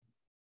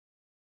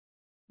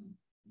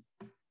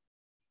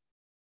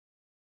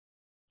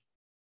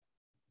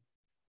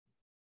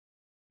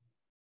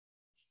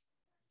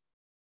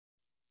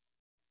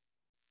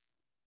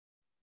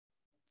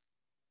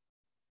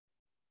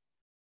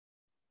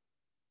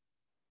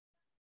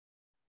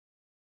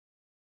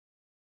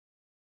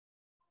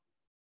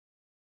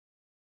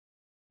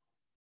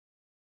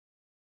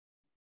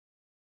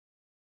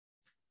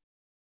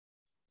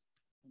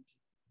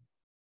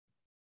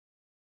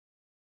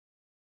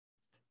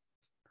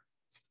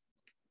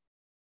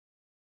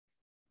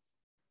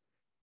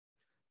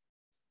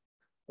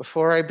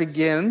 Before I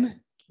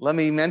begin, let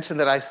me mention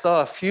that I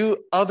saw a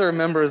few other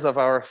members of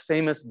our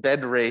famous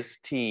bed race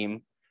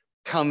team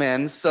come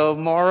in. So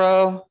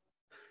Mauro,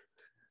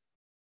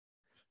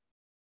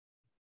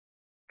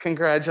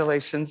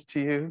 congratulations to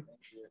you.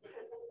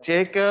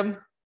 Jacob,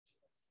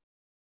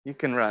 you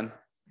can run.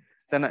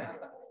 And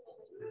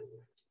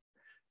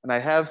I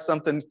have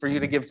something for you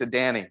to give to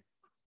Danny.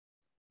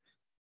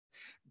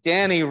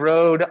 Danny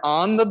rode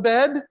on the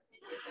bed,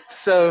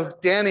 so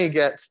Danny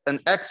gets an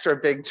extra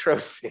big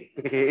trophy.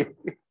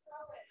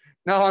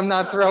 No, I'm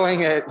not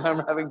throwing it. I'm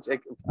having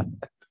Jacob.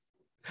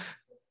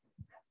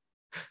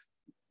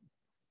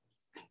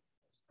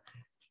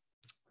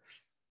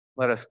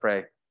 Let us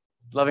pray.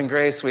 Loving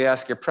grace, we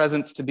ask your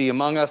presence to be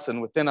among us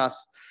and within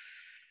us,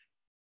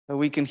 that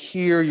we can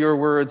hear your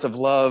words of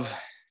love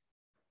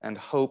and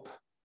hope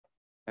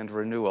and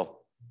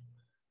renewal.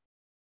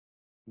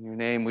 In your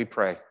name we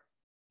pray.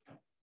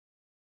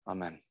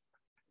 Amen.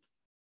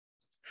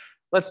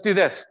 Let's do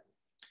this.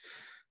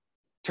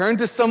 Turn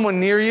to someone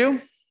near you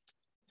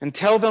and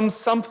tell them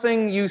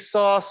something you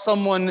saw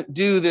someone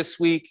do this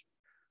week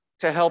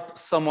to help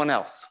someone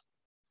else.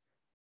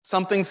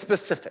 Something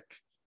specific.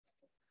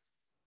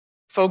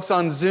 Folks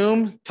on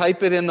Zoom,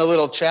 type it in the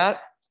little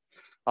chat.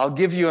 I'll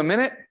give you a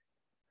minute.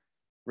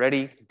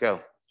 Ready,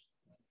 go.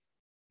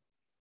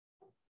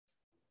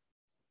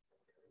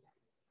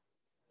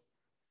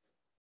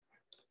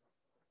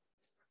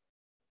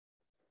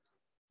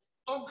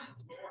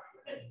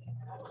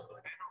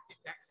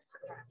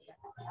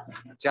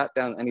 Jot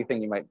down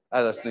anything you might.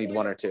 I just need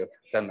one or two.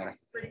 Doesn't matter.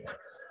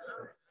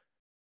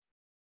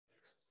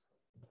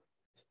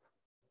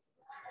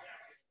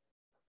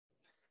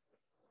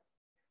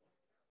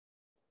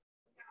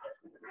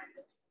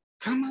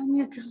 Come on,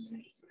 you guys.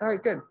 All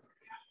right, good.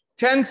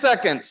 10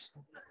 seconds.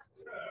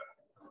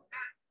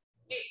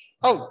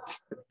 Oh,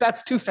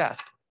 that's too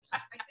fast.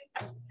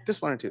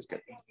 Just one or two is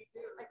good.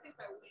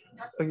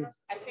 Okay.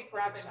 I think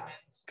Robin.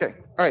 Okay,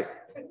 all right.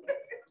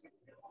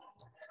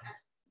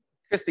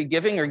 Christy,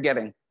 giving or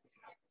getting?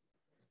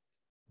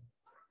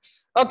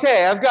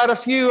 Okay, I've got a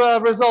few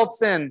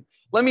results in.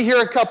 Let me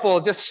hear a couple.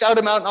 Just shout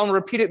them out and I'll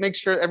repeat it, make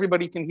sure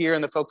everybody can hear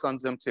and the folks on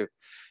Zoom too.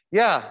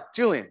 Yeah,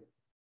 Julian.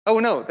 Oh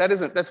no,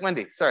 that's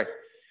Wendy, sorry.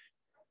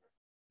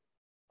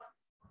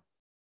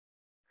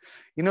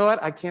 You know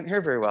what, I can't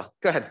hear very well.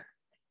 Go ahead.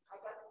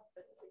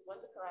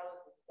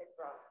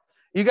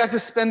 You got to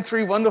spend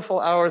 3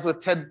 wonderful hours with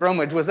Ted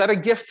Bromwich. Was that a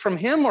gift from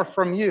him or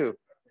from you?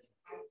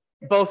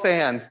 Both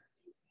and.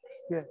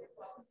 Yeah.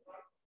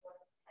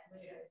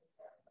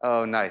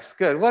 Oh, nice.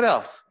 Good. What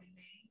else?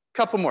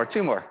 Couple more,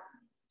 two more.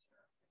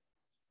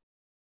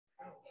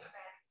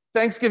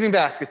 Thanksgiving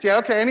baskets. Yeah,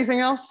 okay. Anything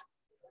else?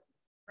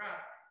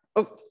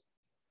 Oh,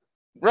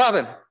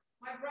 Robin.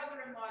 My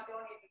brother-in-law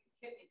donated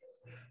a kidney this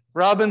week.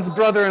 Robin's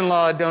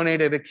brother-in-law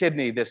donated a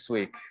kidney this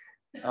week.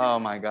 Oh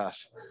my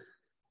gosh.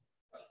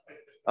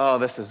 Oh,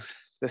 this.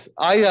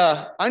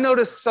 I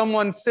noticed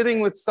someone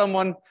sitting with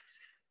someone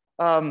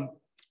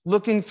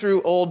looking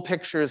through old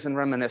pictures and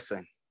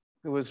reminiscing.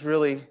 It was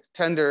really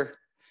tender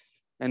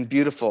and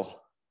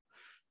beautiful.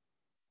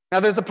 Now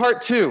there's a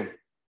part two.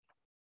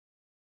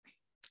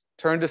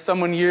 Turn to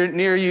someone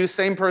near you,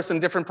 same person,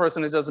 different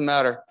person, it doesn't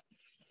matter.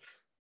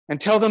 And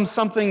tell them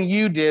something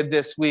you did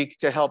this week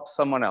to help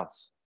someone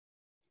else.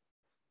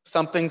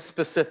 Something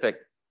specific.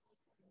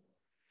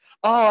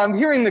 Oh, I'm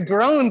hearing the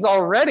groans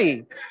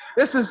already.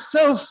 This is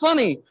so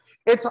funny.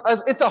 It's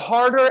a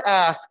harder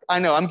ask, I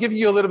know. I'm giving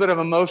you a little bit of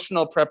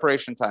emotional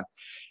preparation time.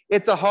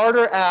 It's a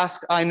harder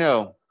ask, I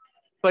know.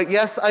 But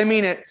yes, I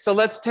mean it. So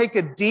let's take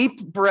a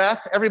deep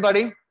breath,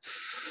 everybody.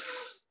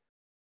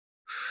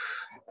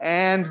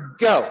 And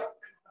go.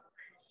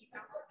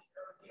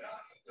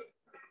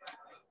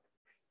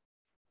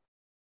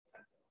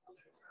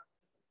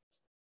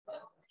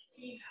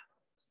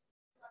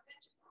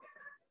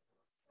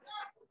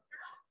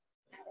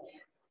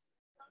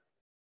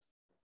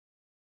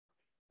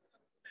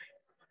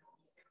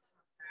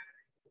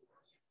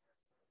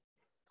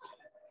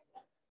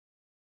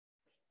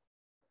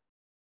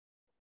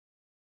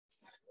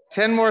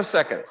 Ten more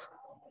seconds.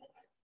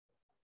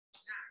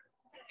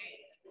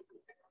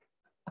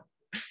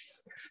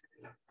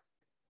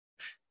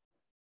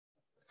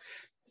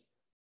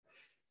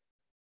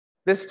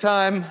 This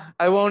time,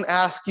 I won't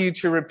ask you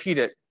to repeat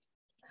it,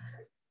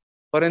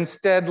 but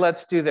instead,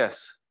 let's do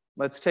this.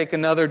 Let's take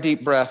another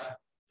deep breath.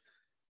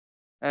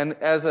 And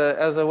as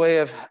a way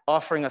of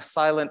offering a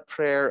silent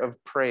prayer of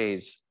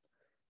praise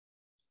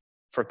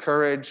for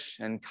courage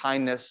and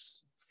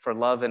kindness, for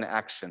love and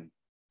action.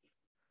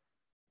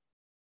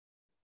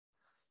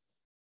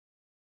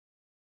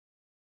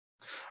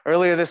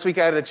 Earlier this week,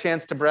 I had a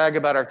chance to brag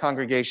about our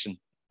congregation.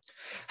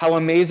 How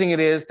amazing it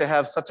is to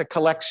have such a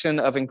collection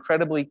of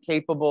incredibly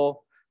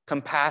capable,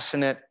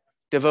 compassionate,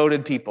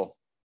 devoted people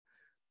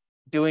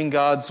doing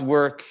God's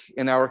work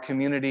in our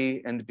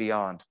community and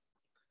beyond.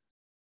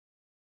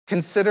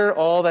 Consider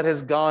all that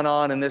has gone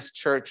on in this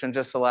church in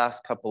just the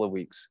last couple of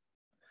weeks.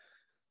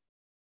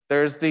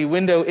 There's the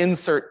window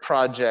insert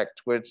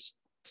project, which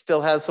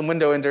still has some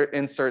window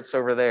inserts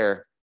over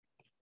there.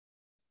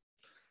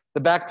 The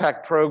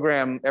backpack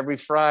program every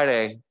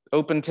Friday,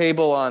 open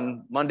table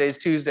on Mondays,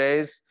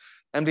 Tuesdays,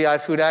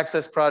 MDI food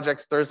access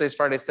projects, Thursdays,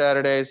 Fridays,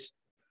 Saturdays,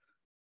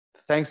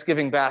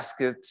 Thanksgiving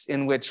baskets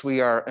in which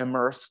we are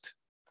immersed,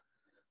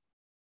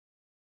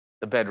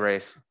 the bed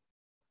race.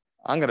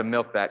 I'm gonna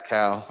milk that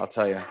cow, I'll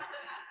tell you,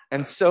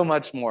 and so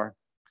much more.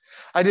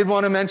 I did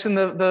want to mention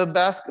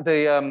the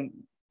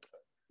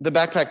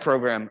backpack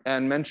program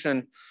and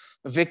mention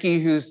Vicki,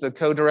 who's the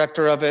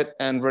co-director of it,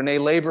 and Renee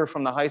Labor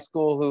from the high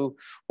school, who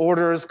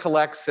orders,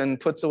 collects, and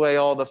puts away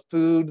all the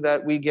food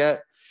that we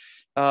get.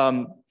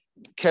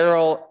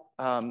 Carol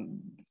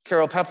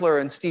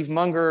Pepler and Steve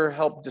Munger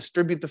help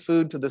distribute the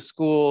food to the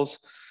schools.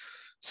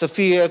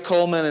 Sophia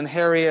Coleman and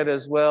Harriet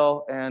as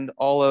well, and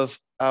all of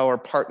our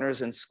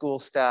partners in school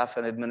staff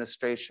and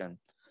administration.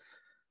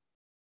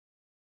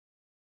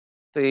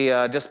 They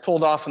just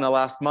pulled off in the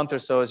last month or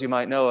so, as you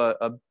might know,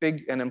 a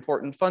big and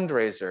important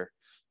fundraiser,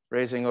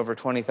 raising over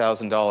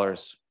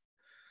 $20,000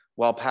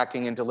 while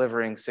packing and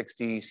delivering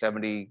 60,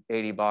 70,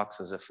 80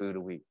 boxes of food a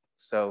week.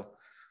 So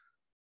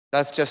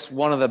that's just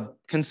one of the,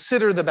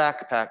 consider the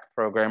backpack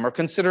program or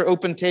consider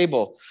Open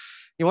Table.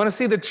 You want to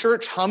see the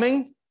church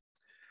humming?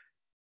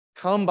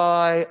 Come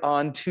by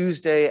on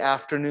Tuesday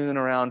afternoon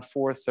around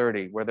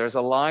 4:30, where there's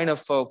a line of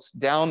folks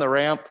down the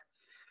ramp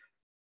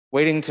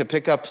waiting to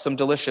pick up some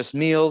delicious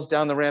meals,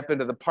 down the ramp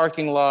into the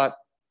parking lot.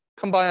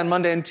 Come by on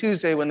Monday and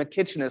Tuesday when the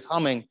kitchen is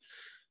humming,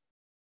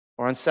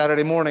 or on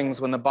Saturday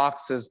mornings when the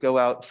boxes go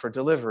out for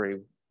delivery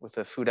with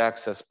the Food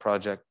Access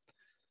Project.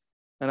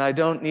 And I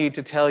don't need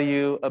to tell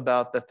you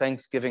about the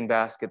Thanksgiving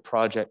Basket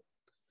Project.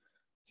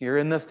 You're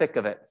in the thick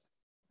of it.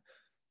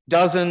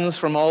 Dozens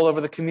from all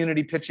over the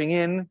community pitching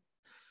in,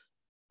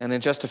 and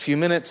in just a few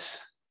minutes,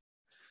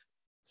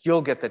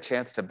 you'll get the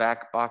chance to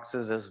back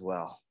boxes as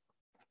well.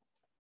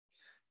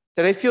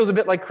 Today feels a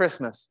bit like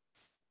Christmas.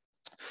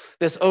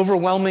 This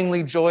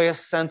overwhelmingly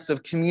joyous sense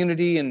of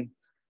community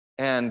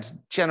and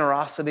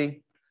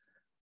generosity.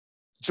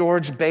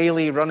 George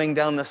Bailey running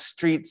down the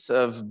streets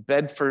of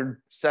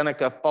Bedford,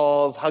 Seneca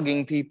Falls,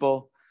 hugging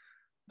people.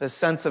 The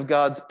sense of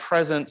God's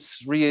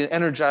presence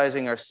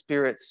re-energizing our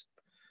spirits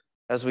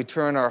as we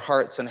turn our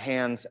hearts and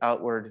hands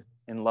outward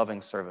in loving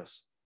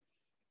service.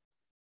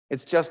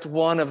 It's just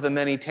one of the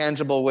many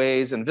tangible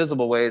ways and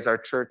visible ways our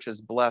church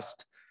is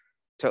blessed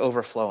to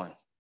overflowing.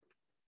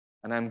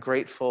 And I'm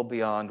grateful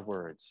beyond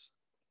words.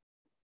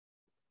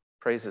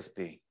 Praises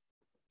be.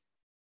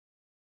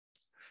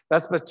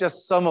 That's but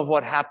just some of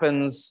what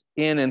happens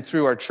in and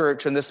through our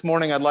church. And this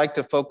morning, I'd like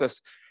to focus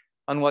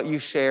on what you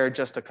shared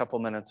just a couple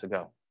minutes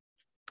ago.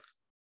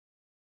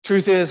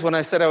 Truth is, when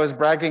I said I was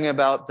bragging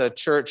about the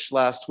church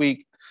last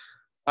week,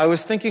 I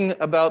was thinking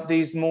about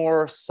these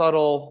more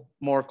subtle,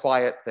 more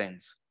quiet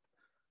things,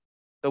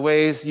 the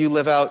ways you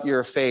live out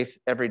your faith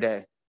every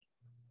day.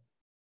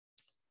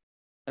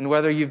 And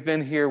whether you've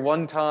been here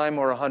one time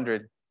or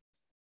 100,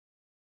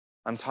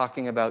 I'm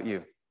talking about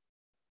you.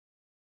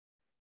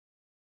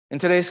 In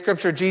today's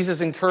scripture,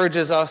 Jesus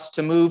encourages us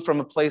to move from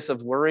a place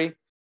of worry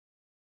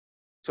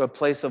to a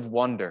place of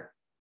wonder.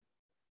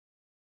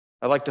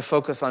 I'd like to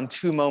focus on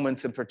two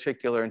moments in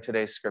particular in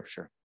today's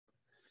scripture.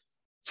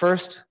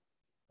 First,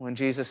 when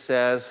Jesus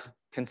says,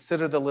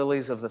 "Consider the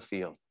lilies of the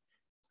field."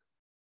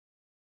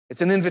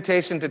 It's an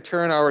invitation to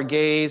turn our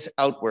gaze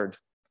outward,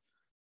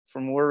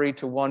 from worry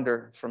to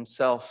wonder, from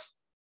self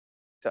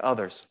to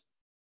others.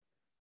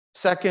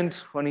 Second,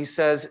 when he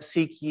says,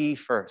 "Seek ye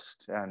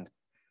first," and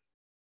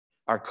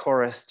our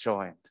chorus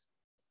joined.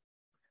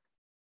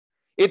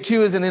 It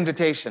too is an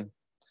invitation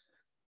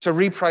to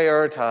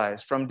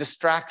reprioritize from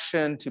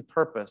distraction to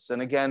purpose,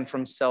 and again,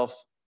 from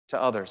self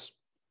to others.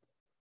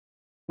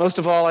 Most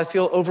of all, I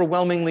feel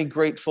overwhelmingly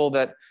grateful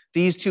that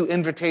these two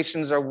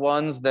invitations are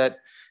ones that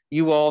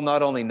you all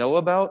not only know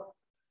about,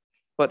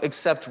 but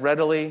accept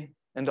readily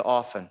and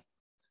often.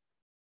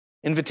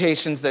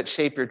 Invitations that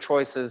shape your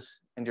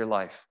choices and your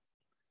life.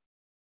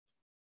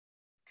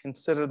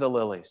 Consider the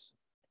lilies.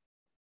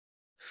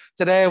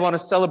 Today, I want to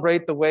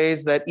celebrate the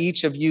ways that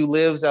each of you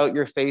lives out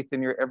your faith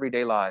in your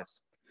everyday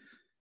lives,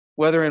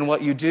 whether in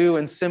what you do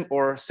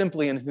or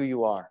simply in who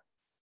you are.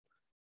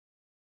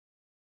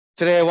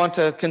 Today, I want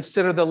to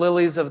consider the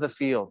lilies of the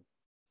field,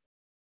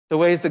 the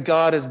ways that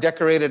God has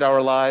decorated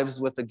our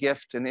lives with the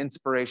gift and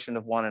inspiration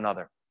of one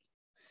another.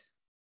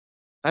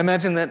 I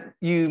imagine that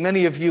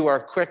many of you are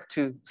quick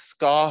to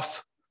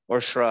scoff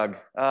or shrug.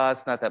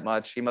 It's not that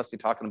much. He must be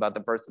talking about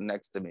the person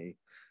next to me,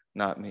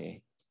 not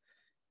me.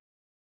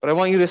 But I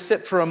want you to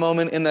sit for a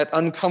moment in that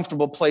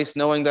uncomfortable place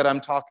knowing that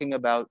I'm talking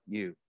about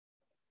you.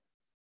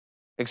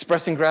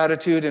 Expressing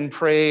gratitude and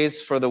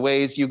praise for the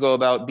ways you go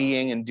about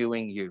being and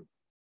doing you.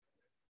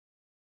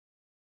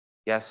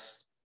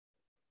 Yes,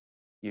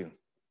 you.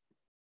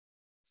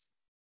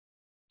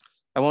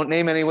 I won't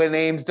name any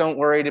names, don't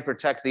worry, to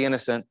protect the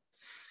innocent.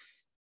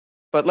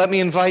 But let me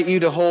invite you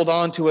to hold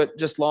on to it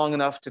just long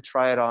enough to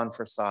try it on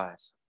for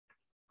size.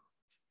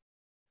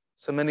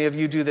 So many of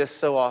you do this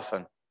so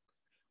often,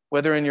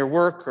 whether in your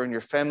work or in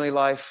your family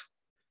life,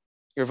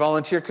 your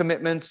volunteer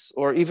commitments,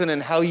 or even in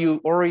how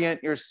you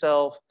orient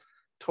yourself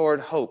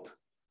toward hope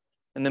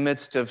in the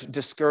midst of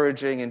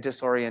discouraging and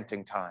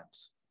disorienting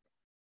times.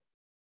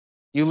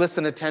 You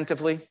listen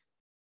attentively,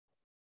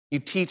 you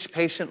teach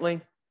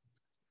patiently,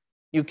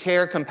 you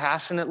care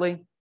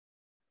compassionately,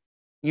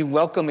 you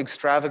welcome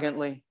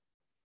extravagantly,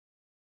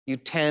 you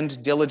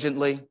tend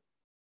diligently,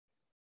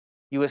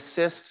 you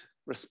assist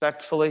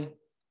respectfully,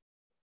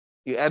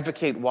 you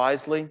advocate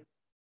wisely,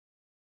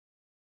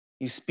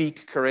 you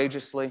speak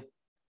courageously,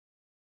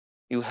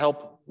 you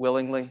help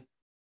willingly,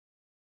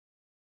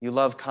 you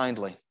love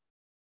kindly.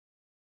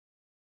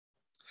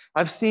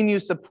 I've seen you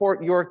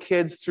support your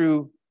kids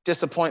through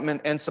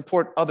disappointment and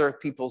support other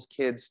people's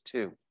kids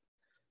too.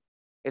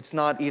 It's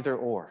not either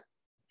or.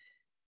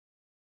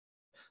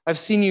 I've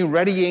seen you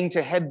readying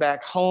to head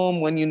back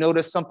home when you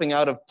notice something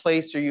out of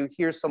place or you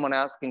hear someone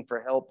asking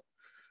for help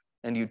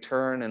and you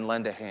turn and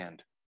lend a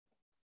hand.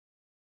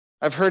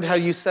 I've heard how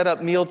you set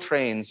up meal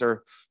trains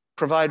or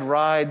provide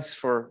rides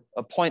for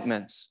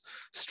appointments,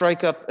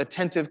 strike up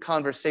attentive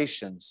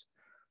conversations,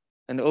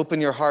 and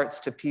open your hearts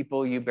to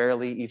people you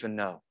barely even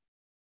know.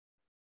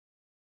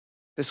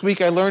 This week,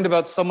 I learned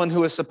about someone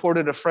who has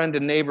supported a friend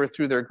and neighbor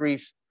through their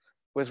grief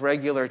with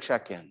regular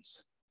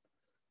check-ins.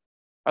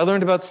 I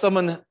learned about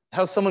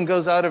how someone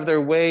goes out of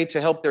their way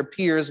to help their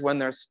peers when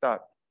they're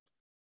stuck.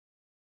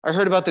 I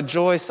heard about the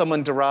joy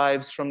someone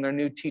derives from their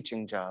new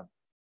teaching job.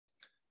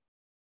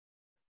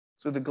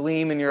 Through the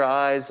gleam in your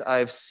eyes,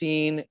 I've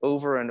seen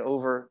over and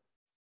over,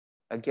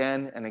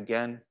 again and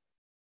again,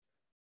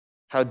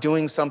 how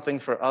doing something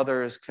for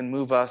others can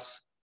move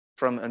us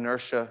from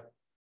inertia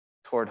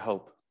toward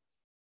hope.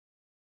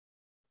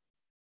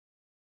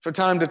 From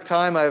time to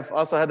time, I've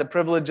also had the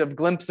privilege of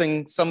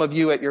glimpsing some of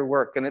you at your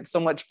work, and it's so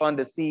much fun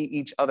to see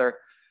each other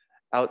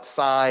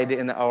outside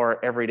in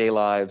our everyday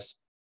lives.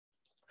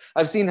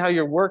 I've seen how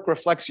your work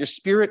reflects your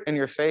spirit and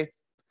your faith,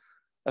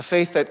 a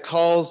faith that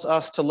calls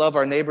us to love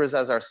our neighbors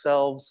as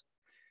ourselves,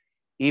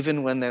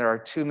 even when there are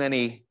too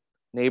many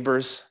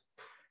neighbors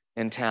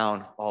in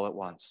town all at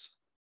once.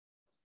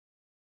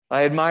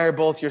 I admire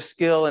both your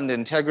skill and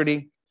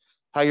integrity,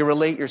 how you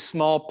relate your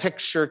small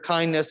picture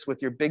kindness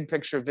with your big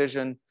picture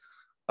vision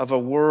of a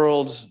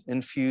world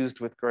infused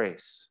with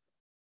grace.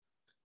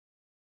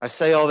 I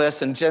say all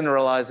this and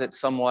generalize it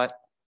somewhat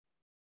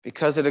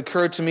because it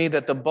occurred to me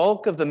that the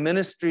bulk of the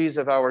ministries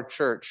of our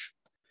church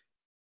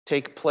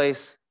take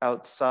place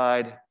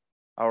outside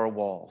our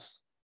walls.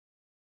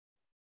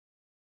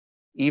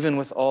 Even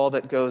with all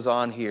that goes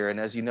on here, and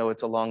as you know,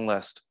 it's a long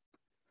list,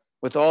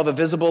 with all the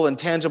visible and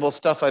tangible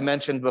stuff I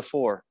mentioned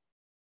before.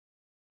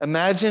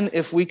 Imagine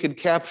if we could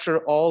capture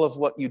all of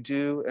what you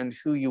do and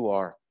who you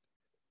are.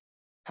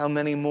 How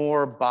many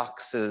more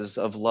boxes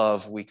of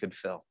love we could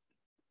fill.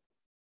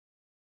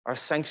 Our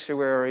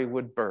sanctuary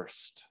would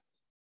burst.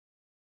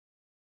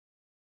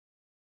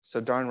 So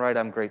darn right,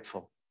 I'm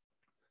grateful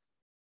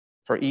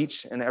for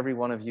each and every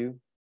one of you,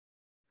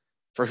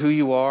 for who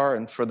you are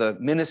and for the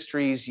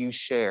ministries you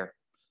share,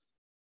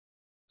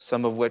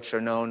 some of which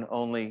are known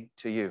only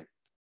to you.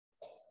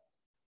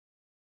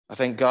 I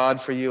thank God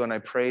for you and I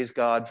praise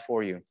God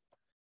for you.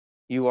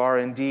 You are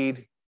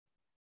indeed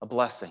a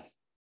blessing.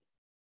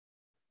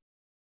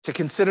 To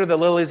consider the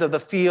lilies of the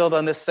field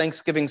on this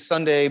Thanksgiving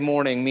Sunday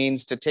morning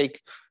means to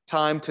take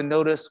time to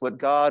notice what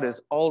God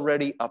is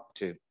already up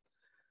to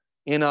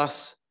in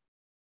us,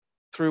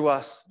 through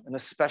us, and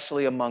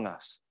especially among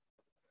us,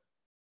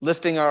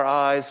 lifting our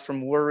eyes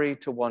from worry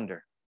to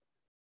wonder,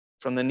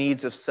 from the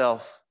needs of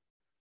self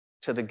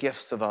to the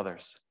gifts of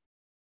others.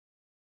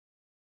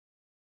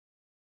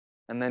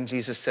 And then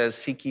Jesus says,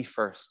 seek ye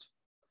first.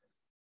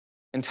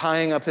 In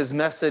tying up his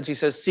message, he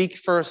says, seek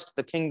first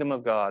the kingdom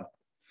of God.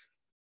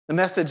 The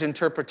message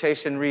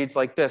interpretation reads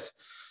like this: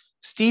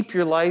 steep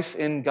your life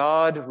in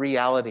God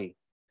reality,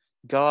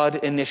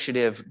 God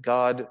initiative,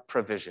 God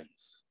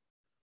provisions.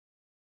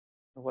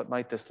 What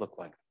might this look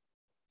like?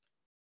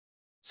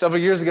 Several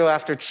years ago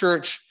after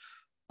church,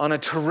 on a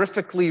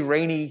terrifically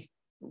rainy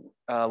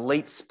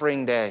late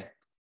spring day,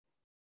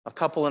 a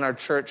couple in our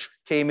church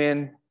came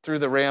in through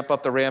the ramp,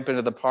 up the ramp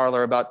into the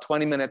parlor about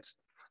 20 minutes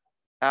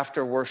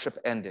after worship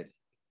ended,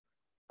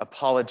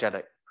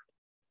 apologetic.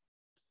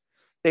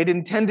 They'd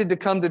intended to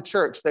come to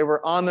church. They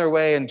were on their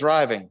way and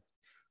driving.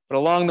 But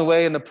along the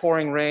way in the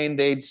pouring rain,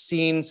 they'd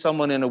seen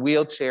someone in a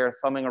wheelchair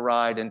thumbing a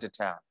ride into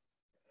town.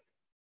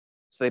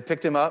 So they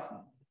picked him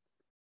up,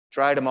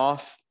 dried him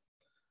off,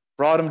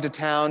 brought him to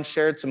town,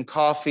 shared some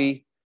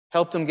coffee,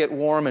 helped him get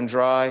warm and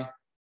dry,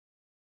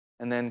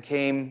 and then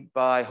came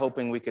by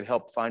hoping we could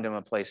help find him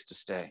a place to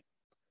stay.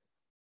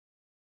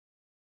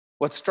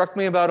 What struck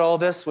me about all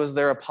this was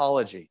their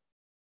apology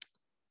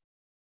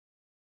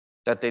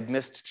that they'd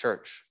missed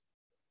church.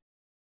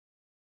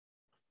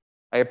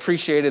 I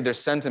appreciated their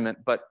sentiment,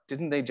 but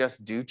didn't they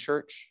just do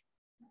church?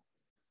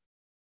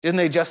 Didn't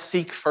they just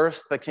seek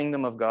first the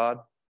kingdom of God?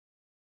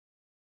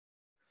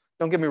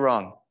 Don't get me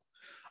wrong.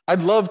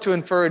 I'd love to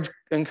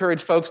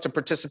encourage folks to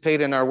participate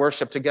in our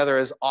worship together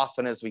as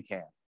often as we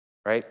can,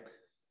 right?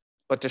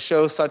 But to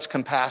show such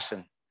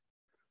compassion,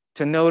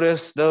 to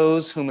notice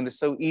those whom it is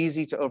so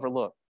easy to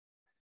overlook.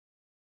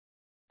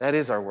 That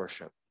is our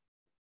worship.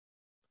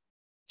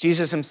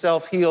 Jesus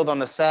himself healed on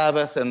the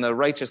Sabbath, and the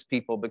righteous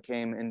people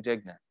became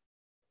indignant.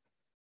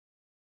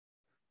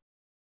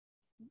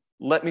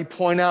 Let me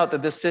point out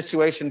that this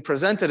situation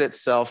presented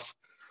itself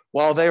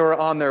while they were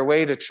on their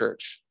way to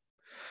church.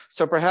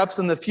 So perhaps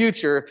in the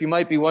future, if you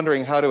might be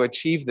wondering how to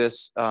achieve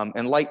this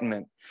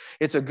enlightenment,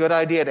 it's a good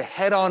idea to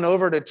head on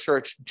over to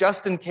church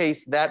just in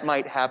case that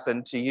might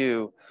happen to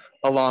you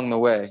along the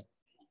way.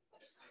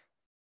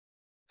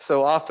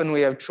 So often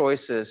we have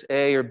choices,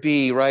 A or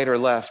B, right or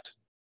left.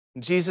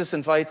 Jesus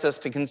invites us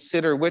to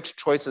consider which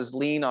choices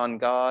lean on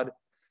God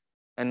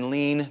and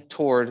lean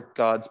toward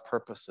God's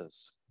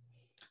purposes.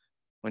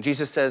 When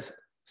Jesus says,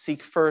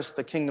 seek first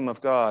the kingdom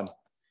of God,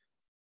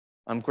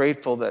 I'm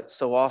grateful that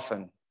so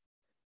often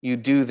you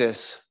do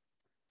this.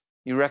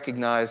 You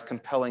recognize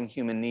compelling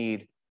human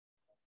need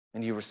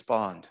and you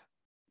respond.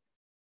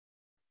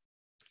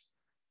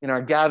 In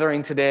our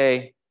gathering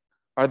today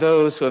are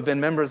those who have been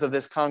members of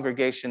this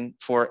congregation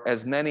for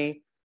as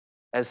many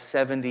as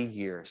 70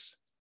 years.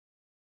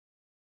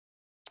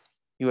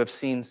 You have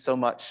seen so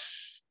much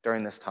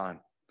during this time.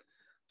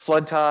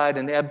 Flood tide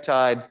and ebb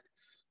tide,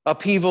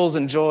 upheavals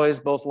and joys,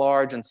 both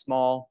large and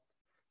small,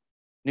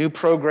 new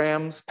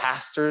programs,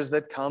 pastors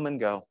that come and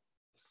go.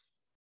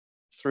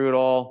 Through it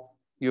all,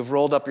 you have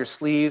rolled up your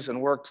sleeves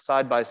and worked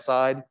side by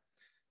side,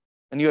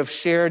 and you have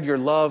shared your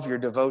love, your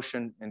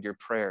devotion, and your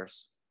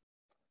prayers.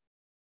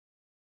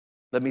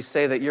 Let me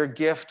say that your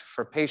gift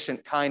for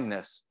patient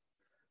kindness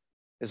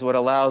is what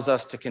allows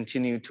us to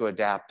continue to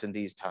adapt in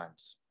these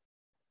times.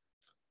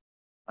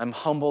 I'm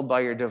humbled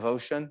by your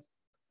devotion,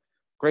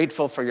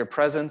 grateful for your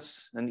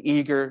presence, and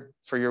eager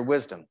for your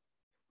wisdom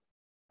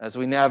as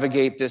we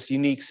navigate this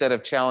unique set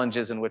of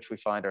challenges in which we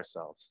find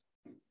ourselves.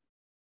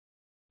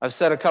 I've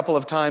said a couple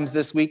of times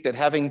this week that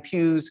having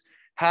pews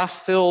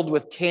half filled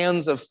with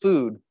cans of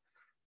food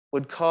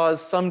would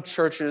cause some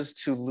churches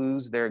to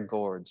lose their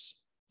gourds.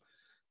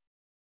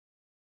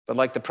 But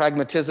like the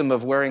pragmatism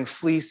of wearing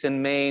fleece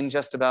in Maine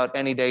just about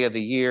any day of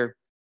the year,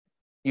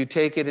 you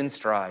take it in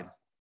stride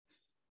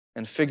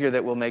and figure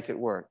that we'll make it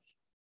work.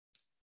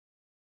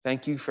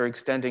 Thank you for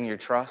extending your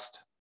trust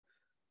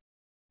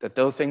that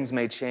though things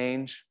may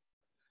change,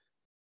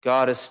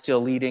 God is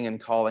still leading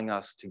and calling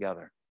us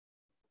together.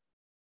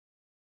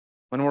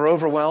 When we're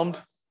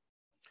overwhelmed,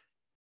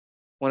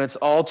 when it's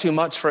all too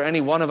much for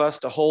any one of us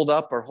to hold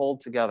up or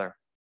hold together,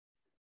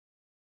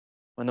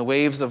 when the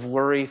waves of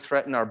worry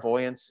threaten our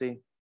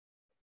buoyancy,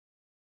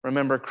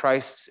 remember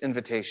Christ's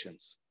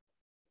invitations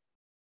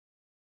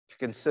to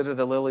consider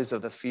the lilies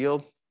of the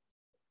field,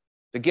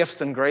 the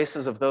gifts and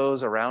graces of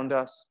those around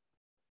us,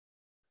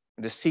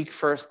 and to seek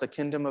first the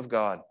kingdom of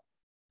God,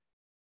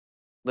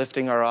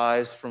 lifting our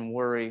eyes from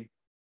worry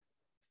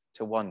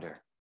to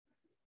wonder.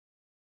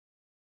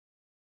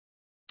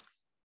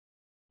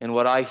 In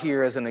what I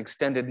hear as an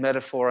extended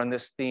metaphor on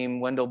this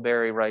theme, Wendell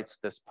Berry writes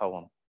this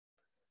poem.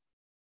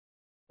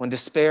 When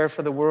despair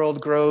for the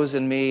world grows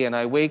in me, and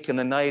I wake in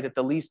the night at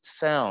the least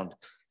sound,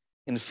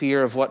 in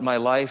fear of what my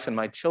life and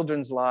my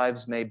children's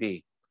lives may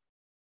be,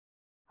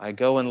 I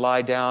go and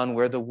lie down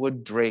where the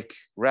wood drake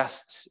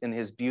rests in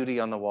his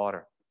beauty on the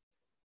water,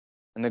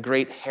 and the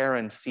great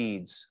heron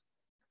feeds.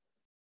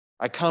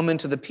 I come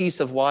into the peace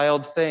of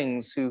wild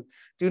things who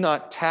do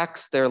not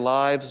tax their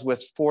lives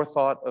with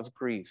forethought of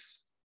grief.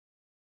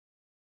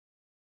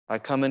 I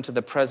come into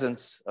the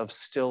presence of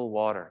still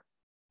water,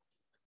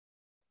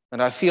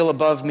 and I feel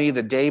above me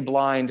the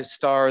day-blind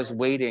stars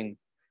waiting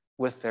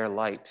with their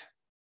light.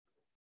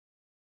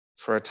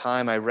 For a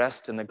time I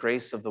rest in the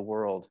grace of the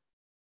world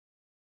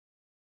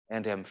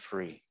and am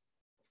free.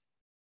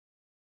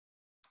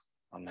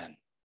 Amen.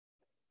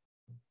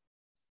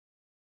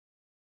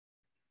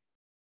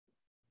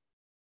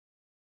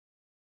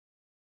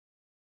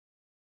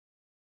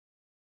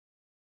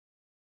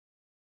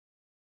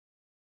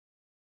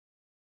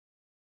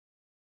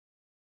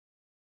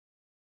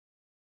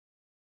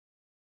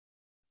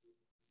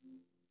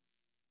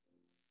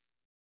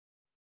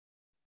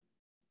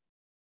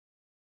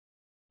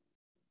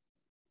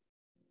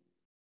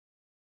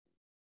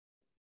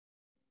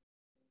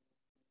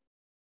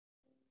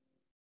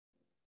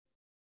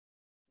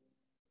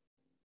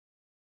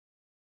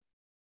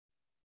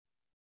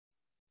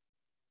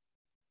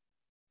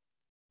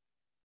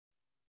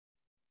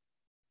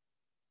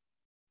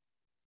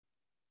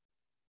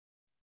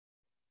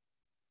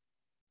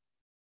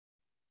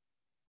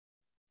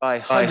 By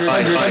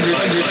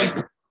hundreds.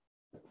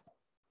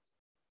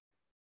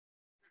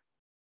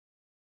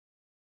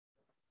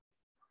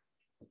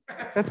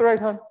 That's right,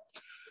 hon.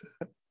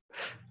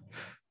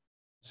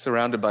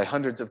 Surrounded by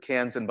hundreds of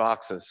cans and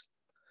boxes.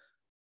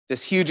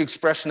 This huge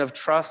expression of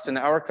trust in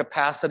our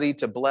capacity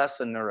to bless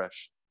and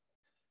nourish.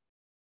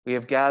 We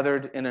have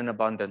gathered in an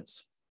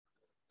abundance,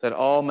 that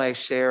all may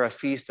share a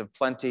feast of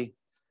plenty,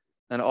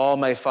 and all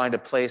may find a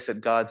place at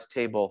God's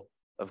table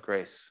of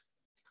grace.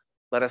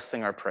 Let us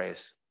sing our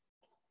praise.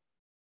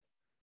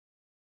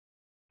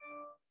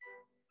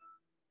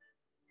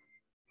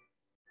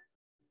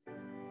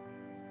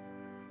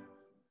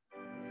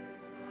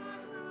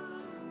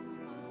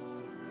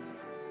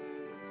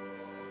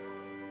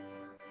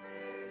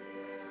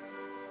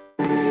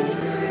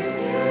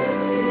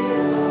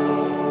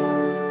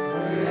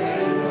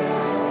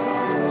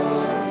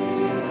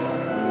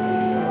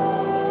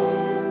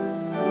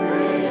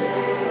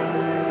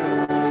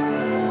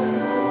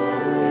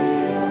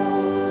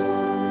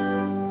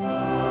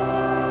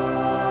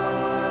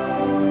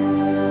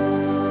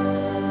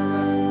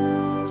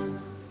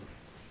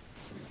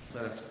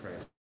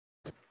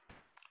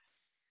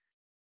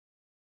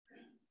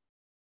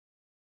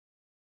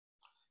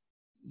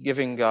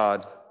 Giving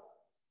God,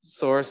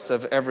 source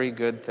of every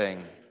good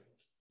thing,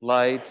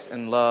 light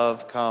and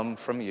love come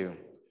from you.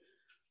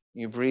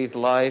 You breathe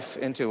life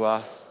into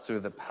us through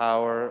the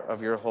power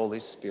of your Holy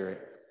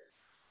Spirit.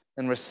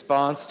 In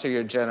response to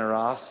your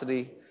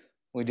generosity,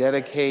 we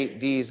dedicate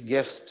these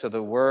gifts to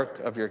the work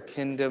of your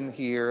kingdom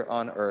here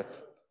on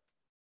earth,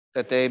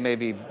 that they may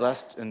be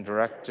blessed and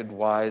directed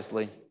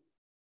wisely,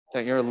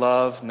 that your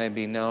love may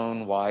be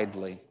known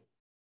widely.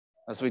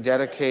 As we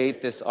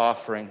dedicate this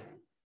offering,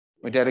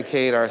 we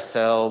dedicate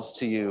ourselves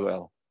to you,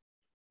 El.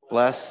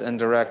 Bless and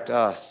direct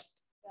us,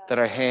 that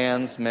our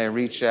hands may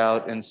reach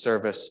out in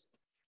service,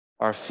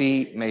 our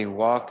feet may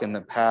walk in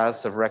the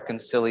paths of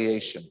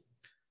reconciliation,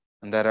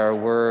 and that our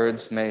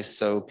words may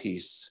sow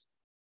peace.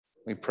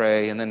 We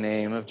pray in the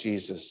name of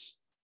Jesus.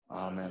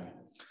 Amen.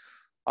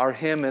 Our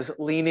hymn is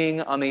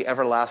Leaning on the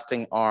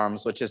Everlasting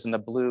Arms, which is in the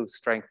blue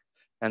Strength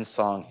and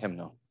Song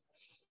hymnal.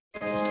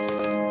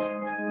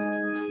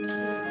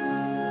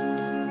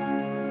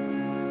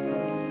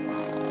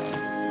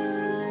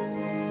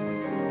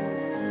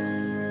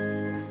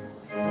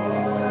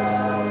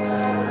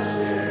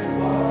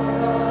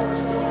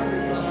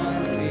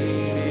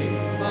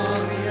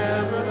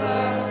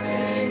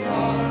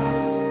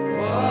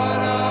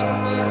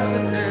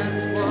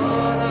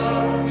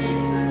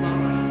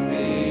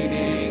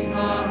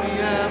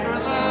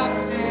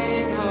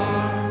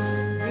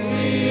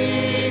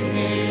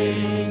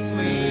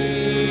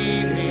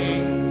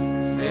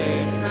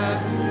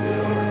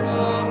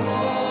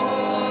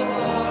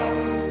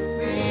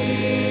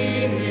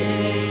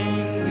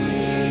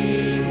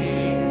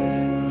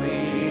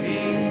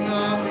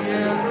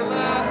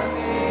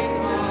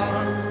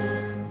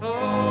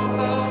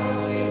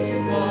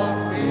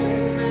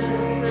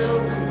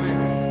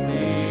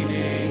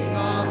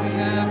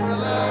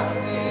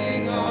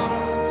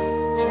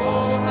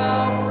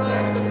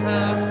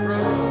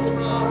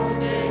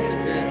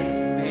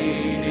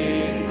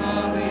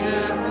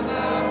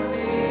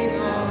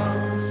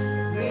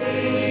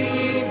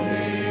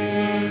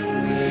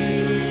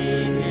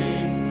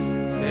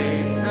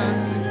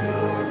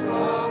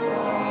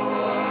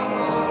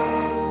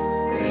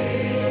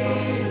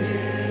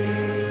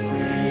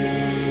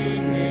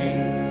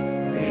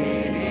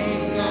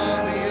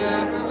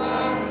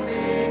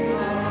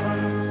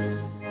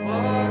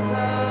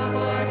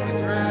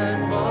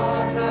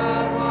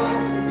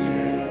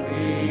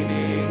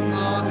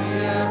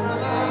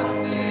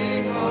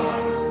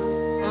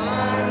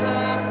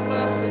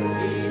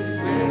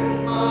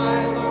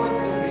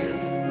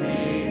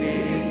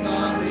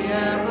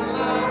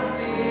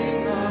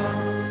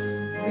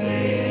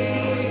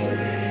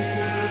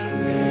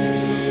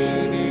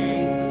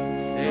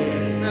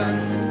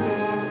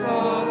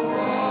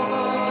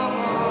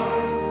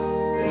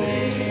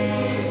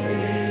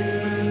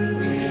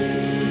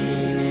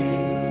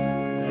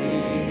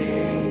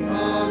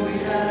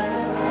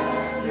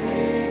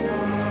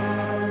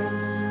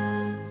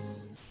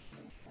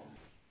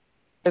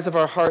 eyes of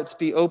our hearts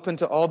be open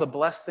to all the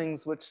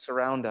blessings which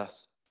surround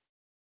us.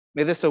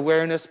 May this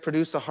awareness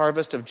produce a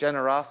harvest of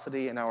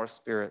generosity in our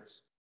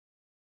spirits.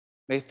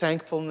 May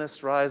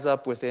thankfulness rise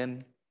up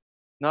within,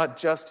 not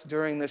just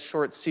during this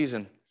short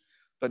season,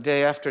 but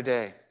day after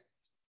day,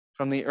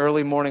 from the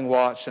early morning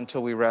watch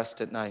until we rest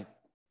at night.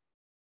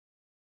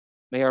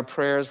 May our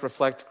prayers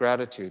reflect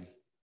gratitude,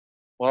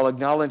 while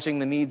acknowledging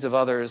the needs of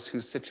others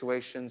whose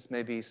situations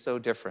may be so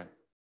different.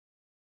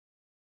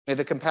 May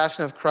the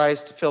compassion of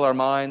Christ fill our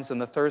minds and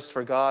the thirst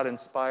for God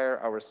inspire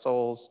our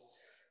souls,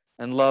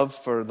 and love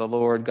for the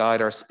Lord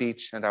guide our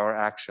speech and our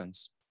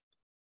actions.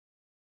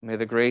 May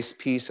the grace,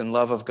 peace, and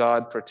love of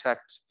God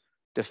protect,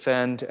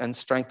 defend, and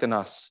strengthen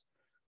us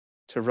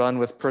to run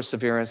with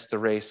perseverance the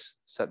race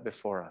set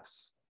before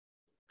us.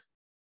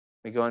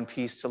 We go in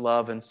peace to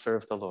love and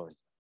serve the Lord.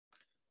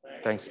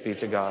 Thanks be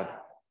to God.